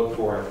things that you look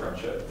for in a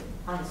friendship?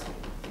 Honesty.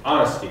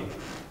 Honesty.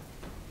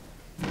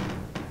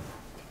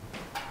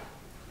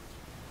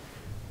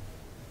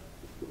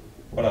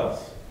 What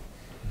else?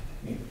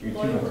 Give me two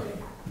more. Loyalty.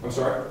 I'm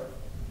sorry?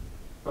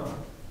 Huh?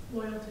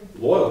 Loyalty.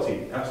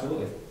 Loyalty,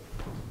 absolutely.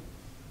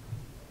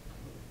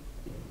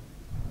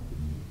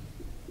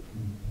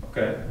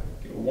 Okay,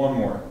 one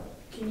more.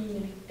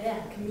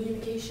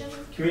 Communication.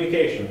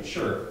 Communication,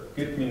 sure.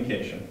 Good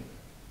communication.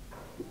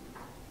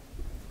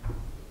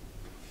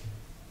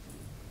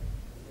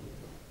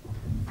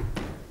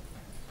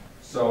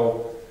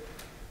 So,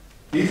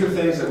 these are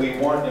things that we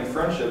want in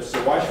friendships,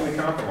 so why should we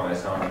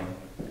compromise on them?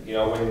 You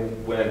know,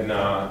 when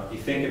you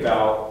think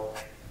about,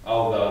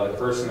 the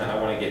person that I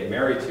want to get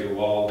married to,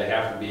 well, they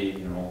have to be,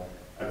 you know,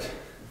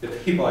 the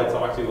people I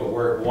talk to at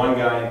work, one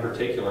guy in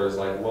particular is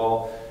like,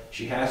 well,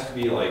 she has to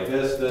be like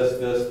this, and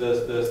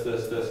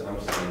I'm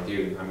just like,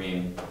 dude, I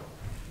mean,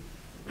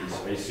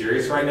 are you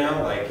serious right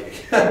now?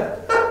 Like,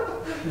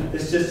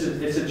 it's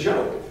a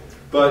joke.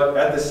 But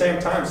at the same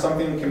time,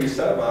 something can be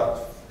said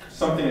about,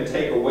 something to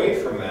take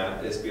away from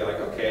that is be like,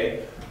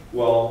 okay,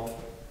 well,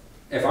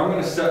 if I'm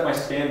going to set my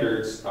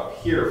standards up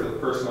here for the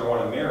person I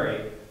want to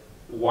marry,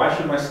 why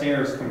should my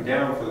standards come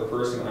down for the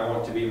person I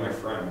want to be my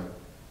friend?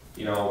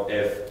 You know,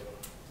 if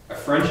a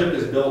friendship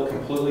is built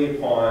completely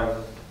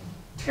upon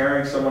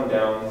tearing someone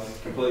down,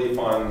 completely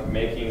upon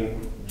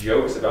making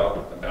jokes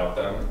about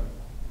them,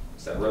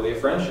 is that really a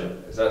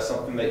friendship? Is that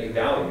something that you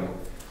value?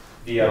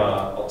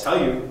 I'll tell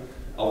you,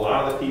 a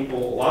lot of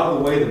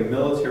the way the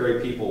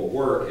military people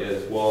work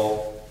is,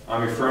 well,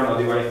 I'm your friend, I'll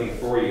do anything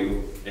for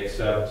you,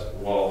 except,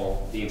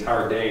 well, the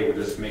entire day we're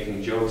just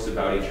making jokes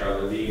about each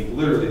other,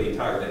 literally the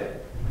entire day.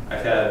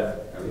 I've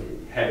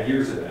had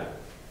years of that.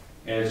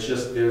 And it's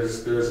just,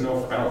 there's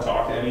no, I don't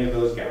talk to any of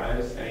those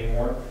guys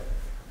anymore.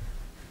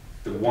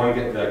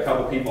 The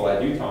couple people I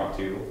do talk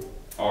to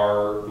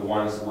are the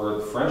ones where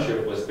the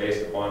friendship was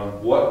based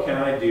upon, what can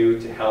I do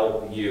to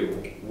help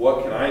you?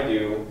 What can I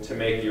do to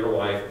make your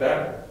life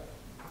better?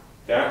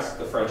 That's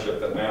the friendship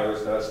that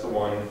matters. That's the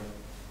one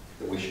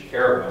that we should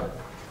care about.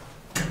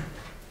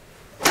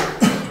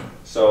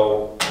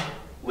 So,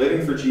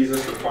 living for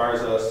Jesus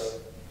requires us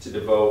to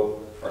devote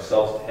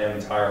ourselves to Him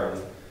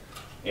entirely.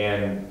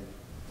 And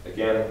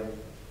again,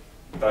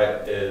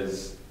 that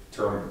is,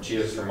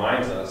 Jesus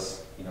reminds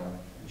us, you know,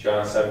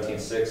 John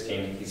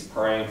 17:16, He's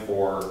praying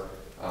for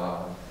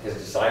His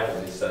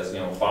disciples. He says, you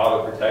know,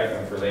 Father, protect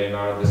them, for they are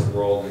not of this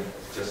world,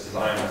 just as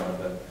I am not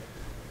of it.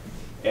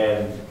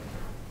 And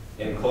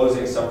in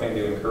closing, something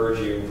to encourage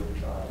you,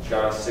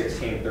 John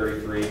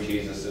 16:33,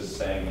 Jesus is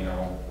saying, you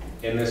know,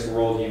 in this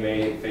world you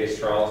may face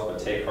trials, but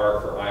take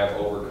heart, for I have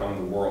overcome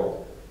the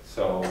world.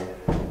 So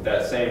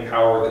that same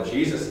power that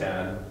Jesus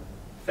had,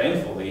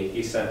 thankfully,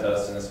 He sent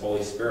us in His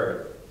Holy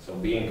Spirit. So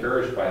be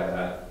encouraged by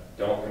that.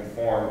 Don't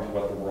conform to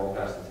what the world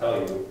has to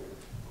tell you.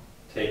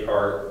 Take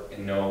heart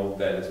and know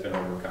that it's been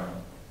overcome.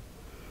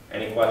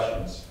 Any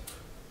questions?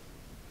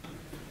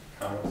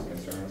 Comments,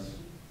 concerns?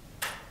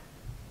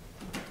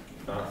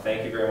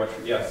 Thank you very much.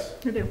 Yes?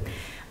 I do.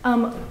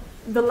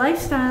 The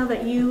lifestyle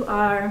that you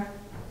are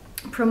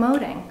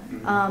promoting,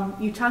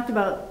 you talked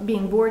about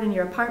being bored in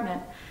your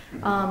apartment.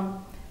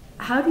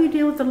 How do you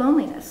deal with the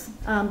loneliness?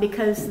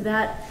 Because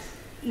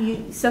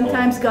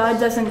sometimes God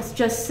doesn't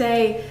just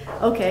say,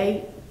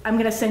 okay, I'm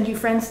going to send you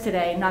friends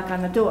today, knock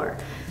on the door.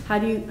 How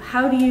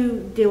do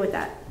you deal with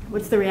that?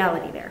 What's the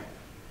reality there?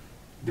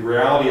 The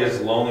reality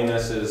is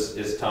loneliness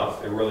is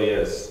tough. It really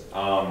is.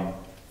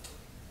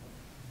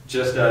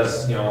 Just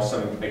as, you know,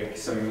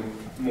 some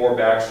more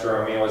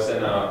backstory. I mean, I was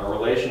in a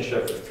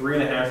relationship for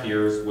 3.5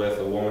 years with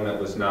a woman that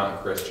was not a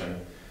Christian,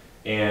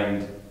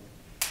 and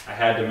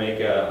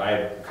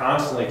I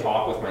constantly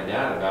talk with my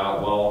dad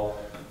about, well,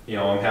 you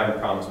know, I'm having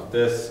problems with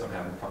this, I'm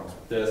having problems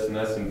with this and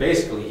this, and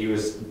basically he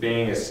was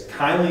being as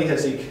kindly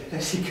as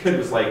he could,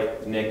 was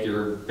like, Nick,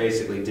 you're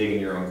basically digging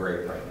your own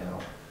grave right now.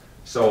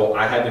 So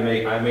I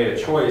made a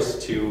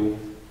choice to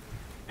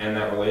end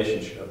that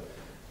relationship.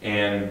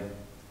 And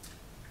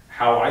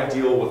how I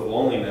deal with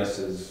loneliness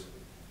is,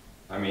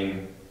 I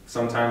mean,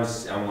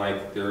 sometimes I'm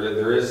like,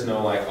 there is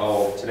no like,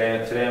 oh,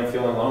 today I'm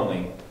feeling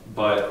lonely.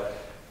 But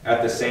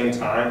at the same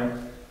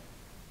time,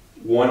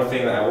 one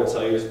thing that I will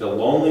tell you is the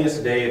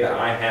loneliest day that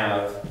I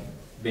have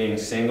being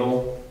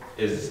single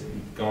is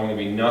going to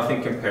be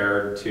nothing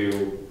compared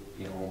to,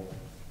 you know,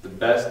 the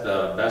best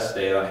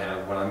day that I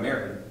have when I'm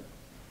married.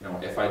 You know,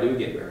 if I do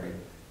get married.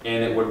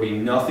 And it would be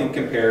nothing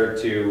compared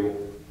to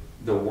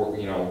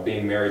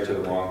being married to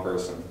the wrong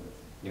person.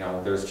 You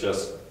know, there's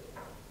just,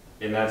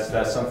 and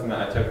that's something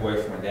that I took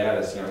away from my dad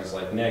is, you know, he's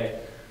like,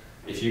 Nick,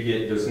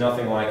 there's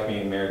nothing like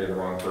being married to the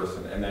wrong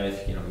person. And then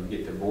if, you know, you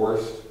get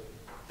divorced,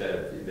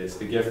 it's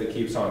the gift that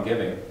keeps on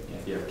giving.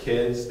 If you have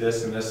kids,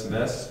 this and this and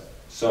this.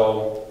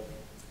 So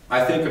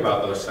I think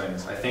about those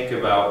things. I think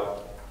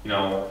about, you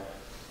know,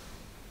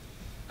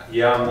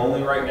 yeah, I'm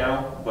lonely right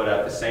now, but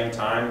at the same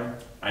time,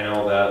 I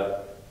know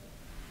that,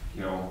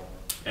 you know,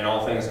 in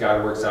all things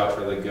God works out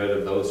for the good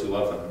of those who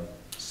love Him.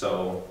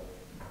 So,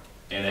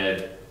 and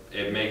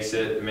it makes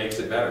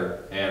it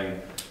better.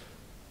 And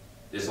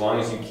as long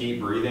as you keep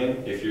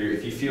breathing, if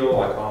you feel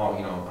like, oh,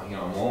 you know,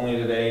 I'm lonely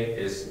today,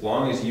 as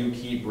long as you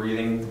keep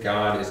breathing,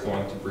 God is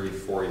going to breathe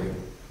for you.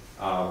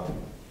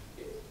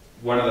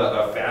 One of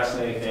the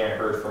fascinating thing I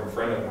heard from a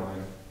friend of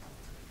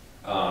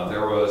mine,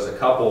 there was a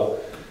couple,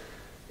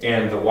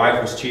 and the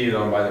wife was cheated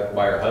on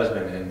by her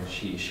husband, and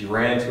she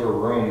ran into her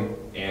room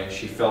and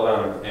she fell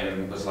down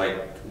and was like,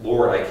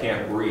 Lord, I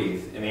can't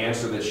breathe. And the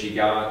answer that she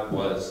got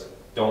was,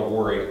 don't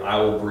worry, I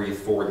will breathe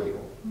for you.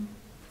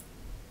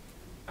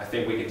 I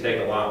think we can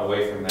take a lot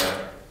away from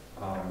that.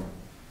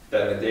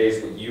 That in the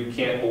days when you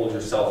can't hold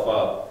yourself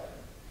up,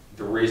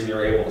 the reason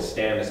you're able to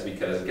stand is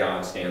because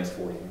God stands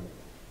for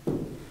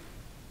you.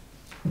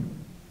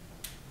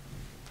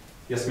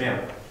 Yes,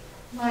 ma'am.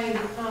 My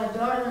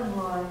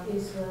daughter-in-law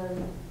is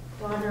the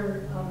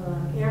daughter of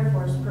an Air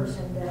Force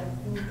person that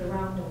moved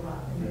around a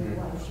lot in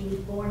her life. She was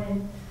born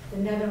in the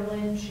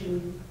Netherlands. She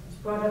was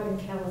brought up in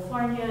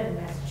California and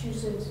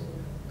Massachusetts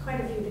and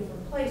quite a few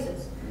different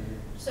places.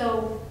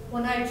 So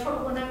when I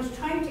was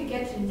trying to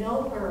get to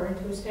know her and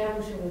to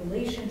establish a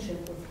relationship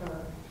with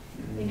her,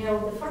 you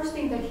know, the first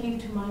thing that came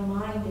to my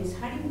mind is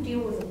how do you deal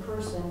with a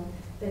person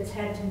that's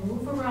had to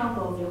move around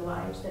all their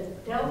lives, that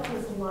have dealt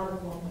with a lot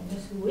of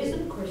loneliness, who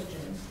isn't Christian.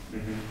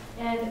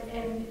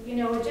 And you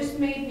know, it just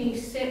made me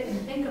sit and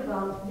think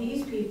about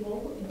these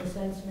people, in a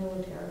sense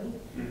military,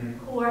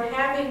 who are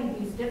having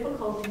these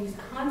difficulties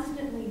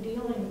constantly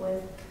dealing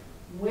with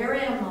where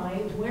am I,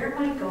 where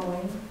am I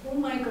going, who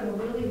am I going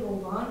to really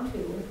hold on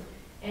to,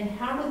 and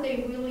how do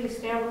they really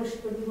establish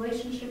the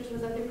relationships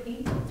with other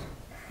people?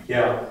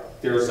 Yeah,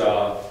 there's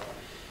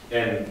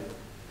and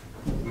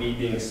me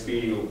being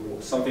speedy,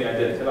 something I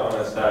didn't hit on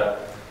is that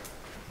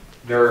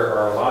there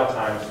are a lot of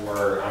times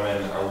where I'm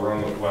in a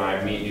room when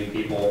I meet new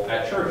people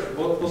at church.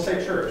 We'll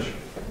say church.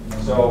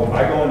 So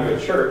I go into a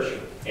church,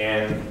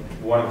 and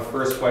one of the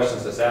first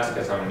questions that's asked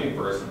because I'm a new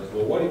person is,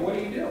 well, what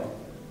do you do?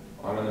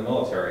 I'm in the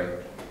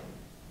military.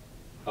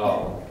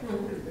 Oh.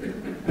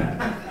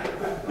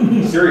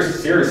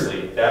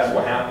 Seriously, that's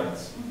what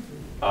happens.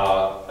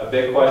 A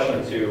big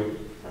question to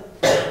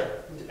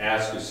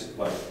ask is,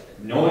 like,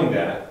 knowing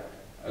that,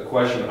 a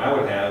question I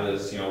would have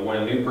is, you know, when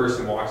a new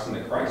person walks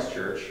into Christ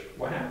Church,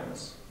 what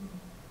happens?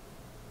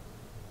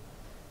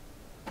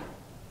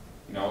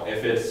 You know,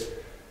 if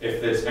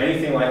it's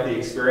anything like the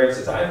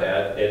experiences I've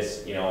had,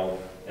 it's, you know,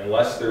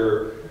 unless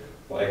they're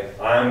like,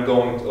 I'm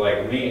going to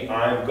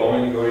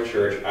go to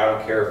church, I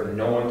don't care if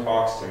no one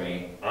talks to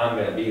me, I'm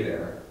going to be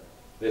there.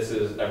 This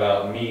is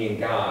about me and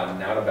God,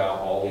 not about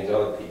all these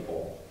other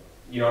people.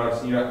 You know what I'm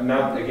saying? You know,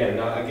 not against.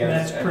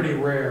 That's pretty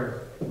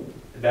rare.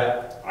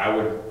 That I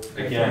would,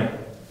 again,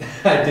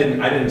 I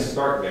didn't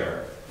start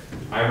there.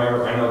 I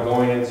know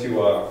going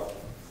into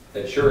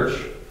a church,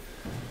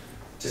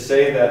 to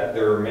say that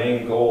their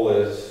main goal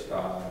is,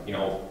 you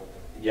know,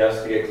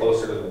 yes, to get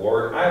closer to the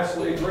Lord, I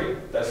absolutely agree.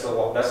 That's a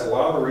lot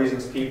of the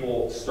reasons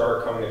people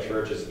start coming to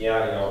church is,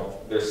 yeah, you know,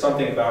 there's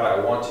something about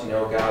it, I want to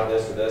know God,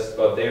 this or this,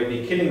 but they would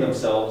be kidding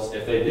themselves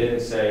if they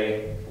didn't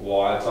say,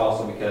 well, it's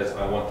also because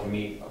I want to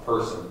meet a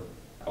person.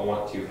 I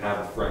want to have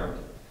a friend.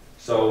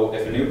 So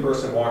if a new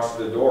person walks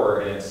through the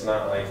door and it's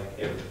not like,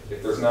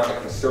 if there's not a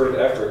concerted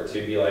effort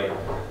to be like,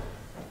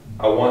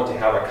 I want to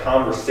have a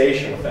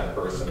conversation with that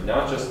person,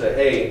 not just a,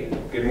 hey,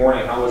 good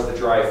morning, how was the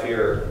drive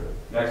here?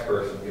 Next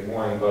person, good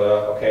morning, but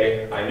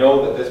okay, I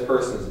know that this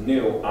person is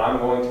new, I'm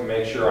going to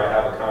make sure I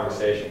have a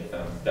conversation with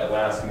them that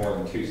lasts more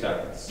than 2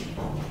 seconds.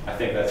 I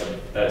think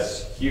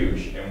that's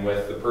huge, and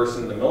with the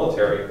person in the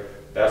military,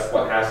 that's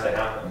what has to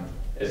happen,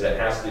 is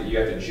you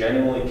have to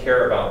genuinely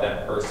care about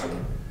that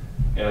person.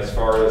 And as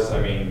far as,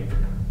 I mean,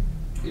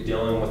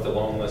 dealing with the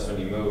loneliness when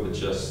you move, it's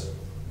just,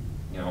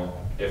 you know,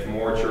 if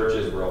more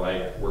churches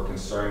were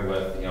concerned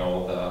with, you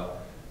know,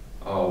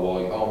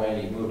 oh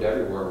man, you moved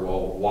everywhere.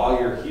 Well, while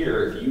you're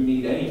here, if you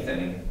need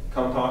anything,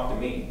 come talk to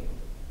me.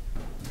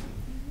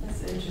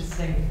 That's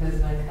interesting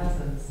because my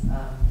cousins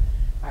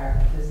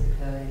are physically,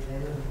 they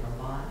live in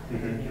Vermont,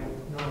 near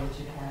Norwich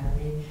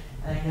Academy,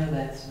 and I know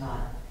that's not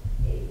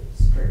a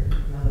strict,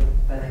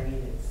 but I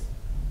mean it's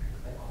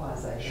a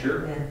quasi.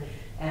 Sure.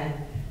 And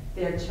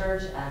their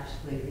church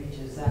actually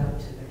reaches out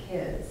to the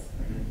kids,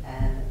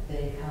 and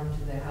they come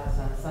to their house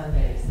on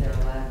Sundays. They're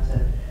allowed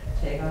to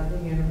take off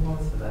their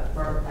uniforms for the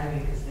first,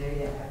 because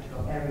they have to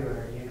go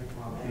everywhere in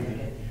uniform, and they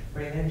can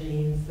bring their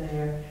jeans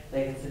there,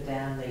 they can sit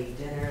down, they eat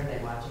dinner, they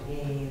watch a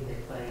game, they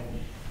play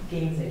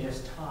games, they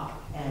just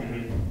talk,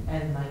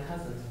 and my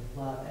cousins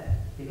love it,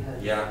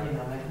 because,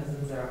 my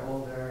cousins are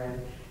older,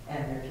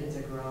 and their kids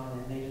are grown,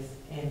 and they just,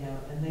 and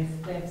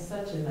they have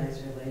such a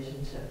nice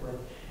relationship with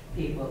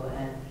people,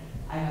 and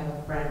I have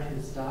a friend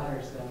whose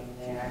daughter's going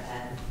there,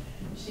 and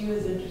she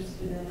was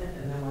interested in it,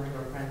 and then one of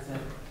her friends said,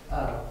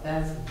 oh,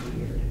 that's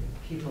weird,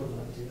 people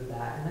don't do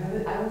that,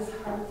 and I was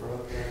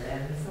heartbroken,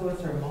 and so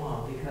was her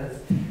mom,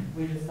 because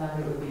we just thought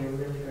it would be a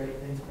really great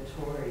thing for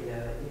Tori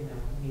to,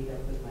 meet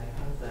up with my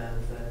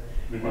cousins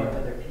and or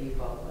other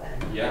people,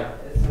 and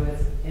so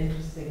it's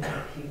interesting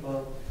how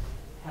people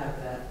have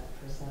that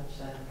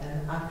perception,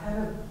 and I'm kind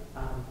of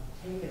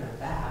taken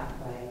aback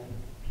by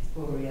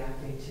people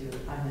reacting to,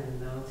 I'm in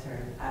the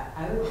military.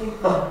 I would think,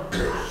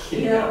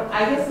 I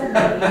guess I'm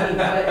naive,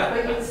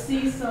 but you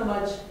see so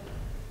much,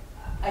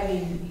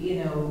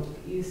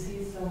 you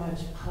see so much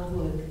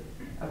public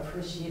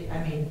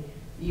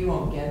you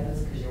won't get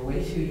this because you're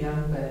way too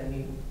young, but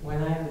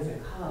when I was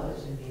in college,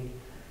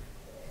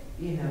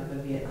 the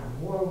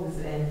Vietnam War was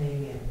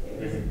ending, and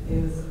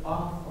it was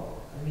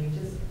awful.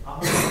 Just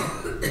awful.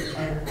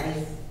 And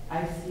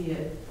I see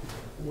it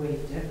way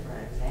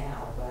different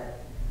now, but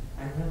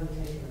I'm really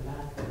taken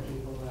aback that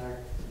people are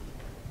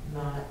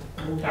not.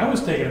 I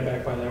was taken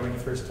aback by that when you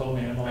first told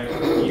me. I'm like,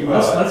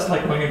 that's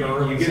like going into a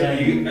room and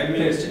saying,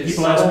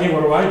 people ask me,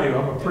 what do I do?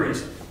 I'm a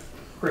priest.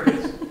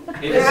 Crickets.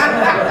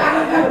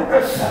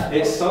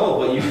 It's subtle,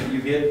 but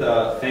you get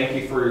the thank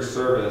you for your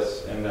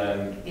service, and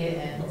then it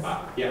ends.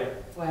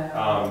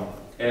 Wow.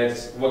 And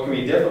it's what can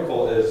be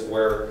difficult is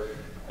where,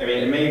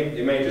 it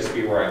may just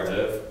be where I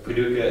live.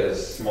 Paducah is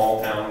a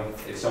small town.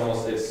 It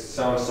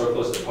sounds so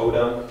close to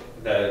Podunk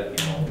that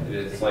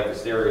it's like the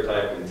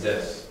stereotype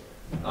exists.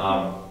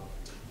 I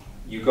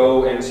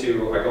go into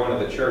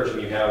the church,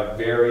 and you have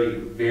very,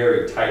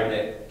 very tight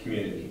knit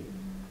community.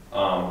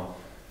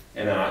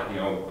 And then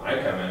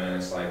I come in, and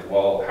it's like,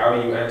 well, how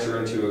do you enter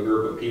into a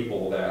group of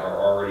people that are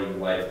already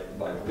like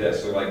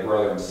this, or like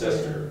brother and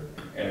sister?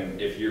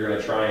 And if you're going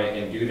to try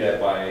and do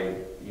that by,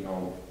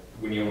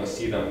 when you only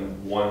see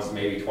them once,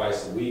 maybe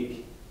twice a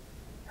week,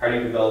 how do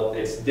you develop?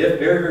 It's very,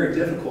 very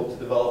difficult to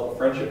develop a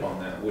friendship on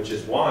that, which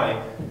is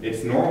why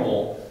it's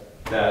normal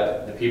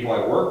that the people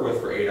I work with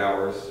for 8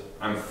 hours,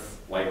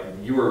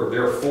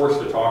 they're forced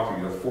to talk to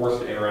me, they're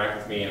forced to interact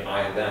with me, and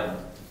I them.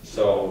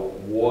 So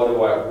what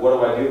do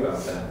I do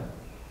about that?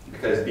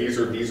 Because these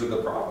are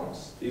the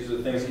problems. These are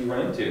the things you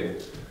run into.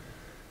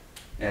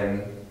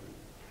 And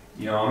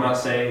I'm not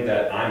saying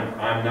that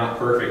I'm not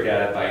perfect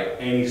at it by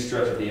any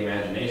stretch of the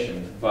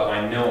imagination, but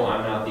I know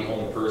I'm not the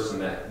only person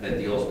that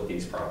deals with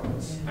these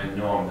problems. I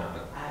know I'm not.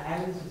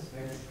 I was just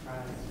very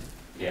surprised.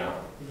 Yeah.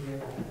 To hear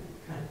that.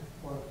 Kind of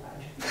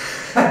horrified.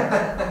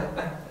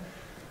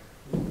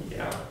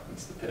 Yeah,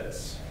 it's the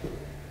pits.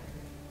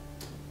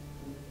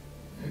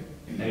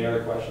 Any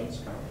other questions,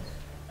 comments?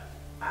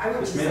 I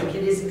would just think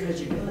it isn't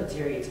because you're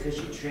military, it's because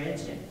you're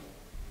transient.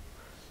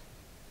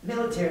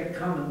 Military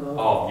come and go.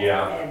 Oh,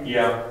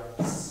 yeah.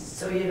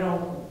 So you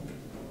don't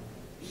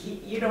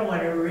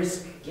want to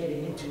risk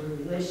getting into a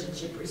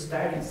relationship or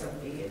starting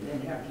something and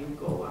then have you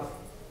go off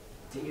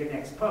to your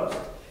next post.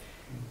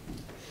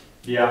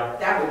 Yeah.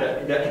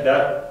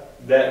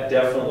 That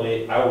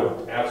definitely, I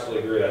would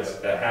absolutely agree,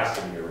 that has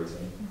to be a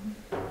reason.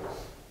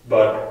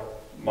 But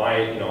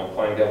my,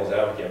 playing devil's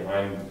advocate,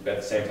 I'm at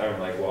the same time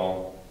like,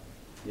 well,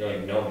 you don't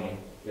even know me,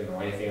 you don't know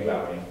anything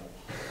about me.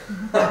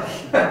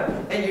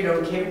 And you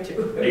don't care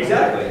to.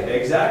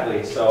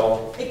 Exactly,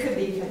 so. It could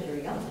be because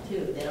you're young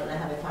too, they don't know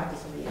how to talk to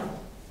somebody else.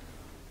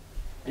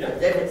 Yeah.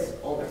 If it's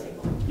older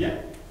people.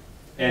 Yeah.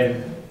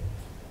 And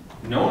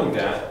knowing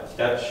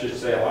that should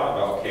say a lot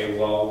about, okay,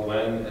 well,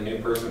 when a new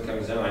person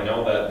comes in, I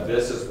know that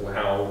this is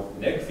how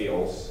Nick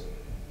feels.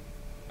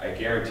 I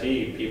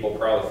guarantee people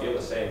probably feel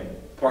the same.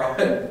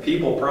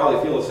 People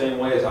probably feel the same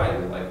way as I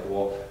do. Like,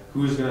 well,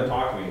 who's going to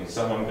talk to me? Is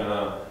someone going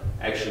to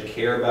actually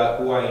care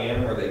about who I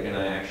am? Are they going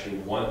to actually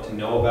want to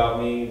know about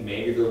me?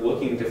 Maybe they're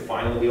looking to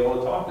finally be able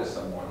to talk to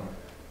someone.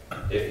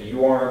 If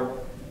you aren't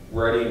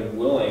ready and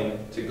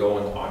willing to go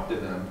and talk to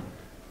them,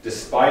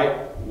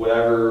 despite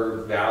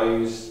whatever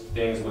values,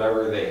 things,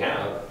 whatever they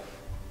have,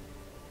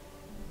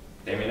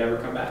 they may never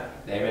come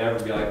back. They may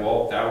never be like,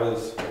 well,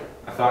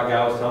 I thought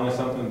God was telling me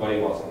something, but he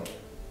wasn't.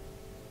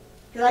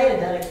 Because I had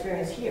that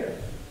experience here.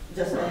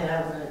 Just when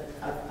I was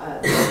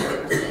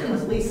it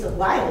was Lisa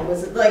Wiley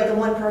was like the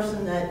one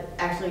person that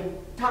actually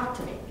talked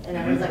to me, and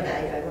I was like,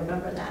 I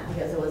remember that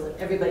because it was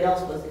everybody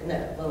else was in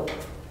that boat.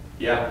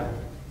 Yeah.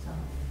 So.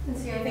 And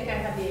see, I think I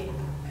had the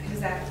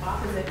exact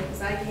opposite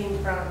because I came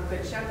from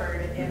Good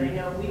Shepherd, and I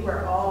know we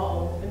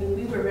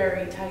were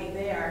very tight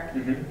there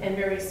and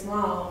very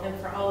small, and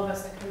for all of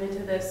us to come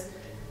into this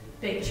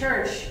big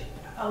church,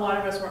 a lot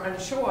of us were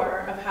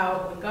unsure of how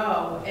it would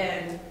go,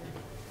 and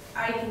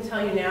I can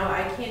tell you now,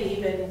 I can't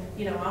even,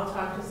 I'll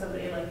talk to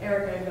somebody like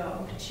Erica and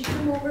go, did she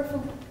come over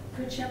from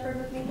Good Shepherd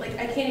with me? Like,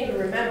 I can't even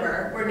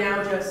remember. We're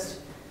now just,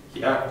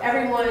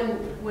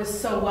 everyone was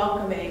so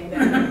welcoming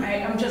that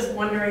I'm just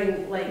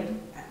wondering, like,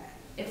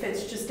 if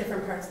it's just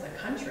different parts of the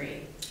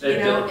country,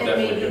 and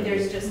maybe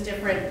there's just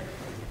different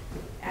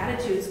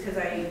attitudes, because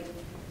I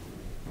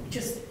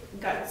just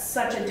got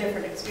such a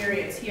different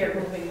experience here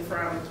moving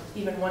from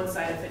even one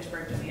side of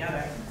Fitchburg to the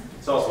other.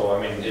 It's also,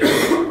 I mean,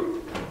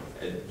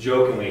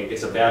 jokingly,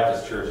 it's a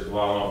Baptist church as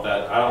well.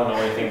 I don't know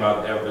anything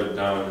about the other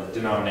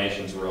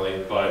denominations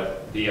really,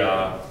 but the,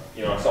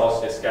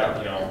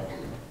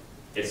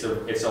 it's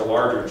a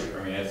larger church.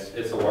 I mean,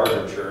 it's a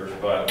larger church,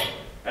 but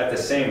at the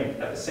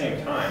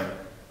same time,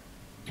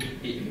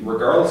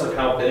 regardless of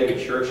how big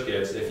a church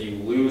gets, if you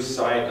lose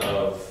sight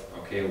of,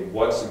 okay,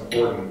 what's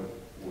important,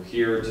 we're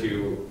here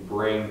to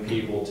bring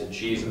people to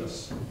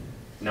Jesus,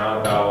 not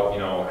about,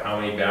 how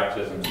many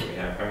baptisms do we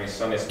have, how many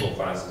Sunday school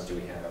classes do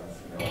we have.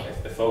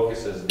 If the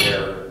focus is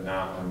there,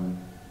 not on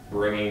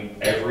bringing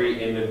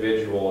every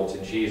individual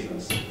to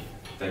Jesus,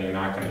 then you're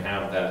not going to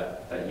have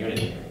that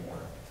unity anymore.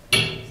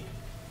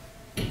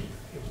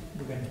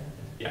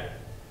 Yeah.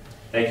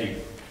 Thank you.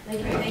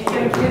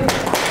 Thank you.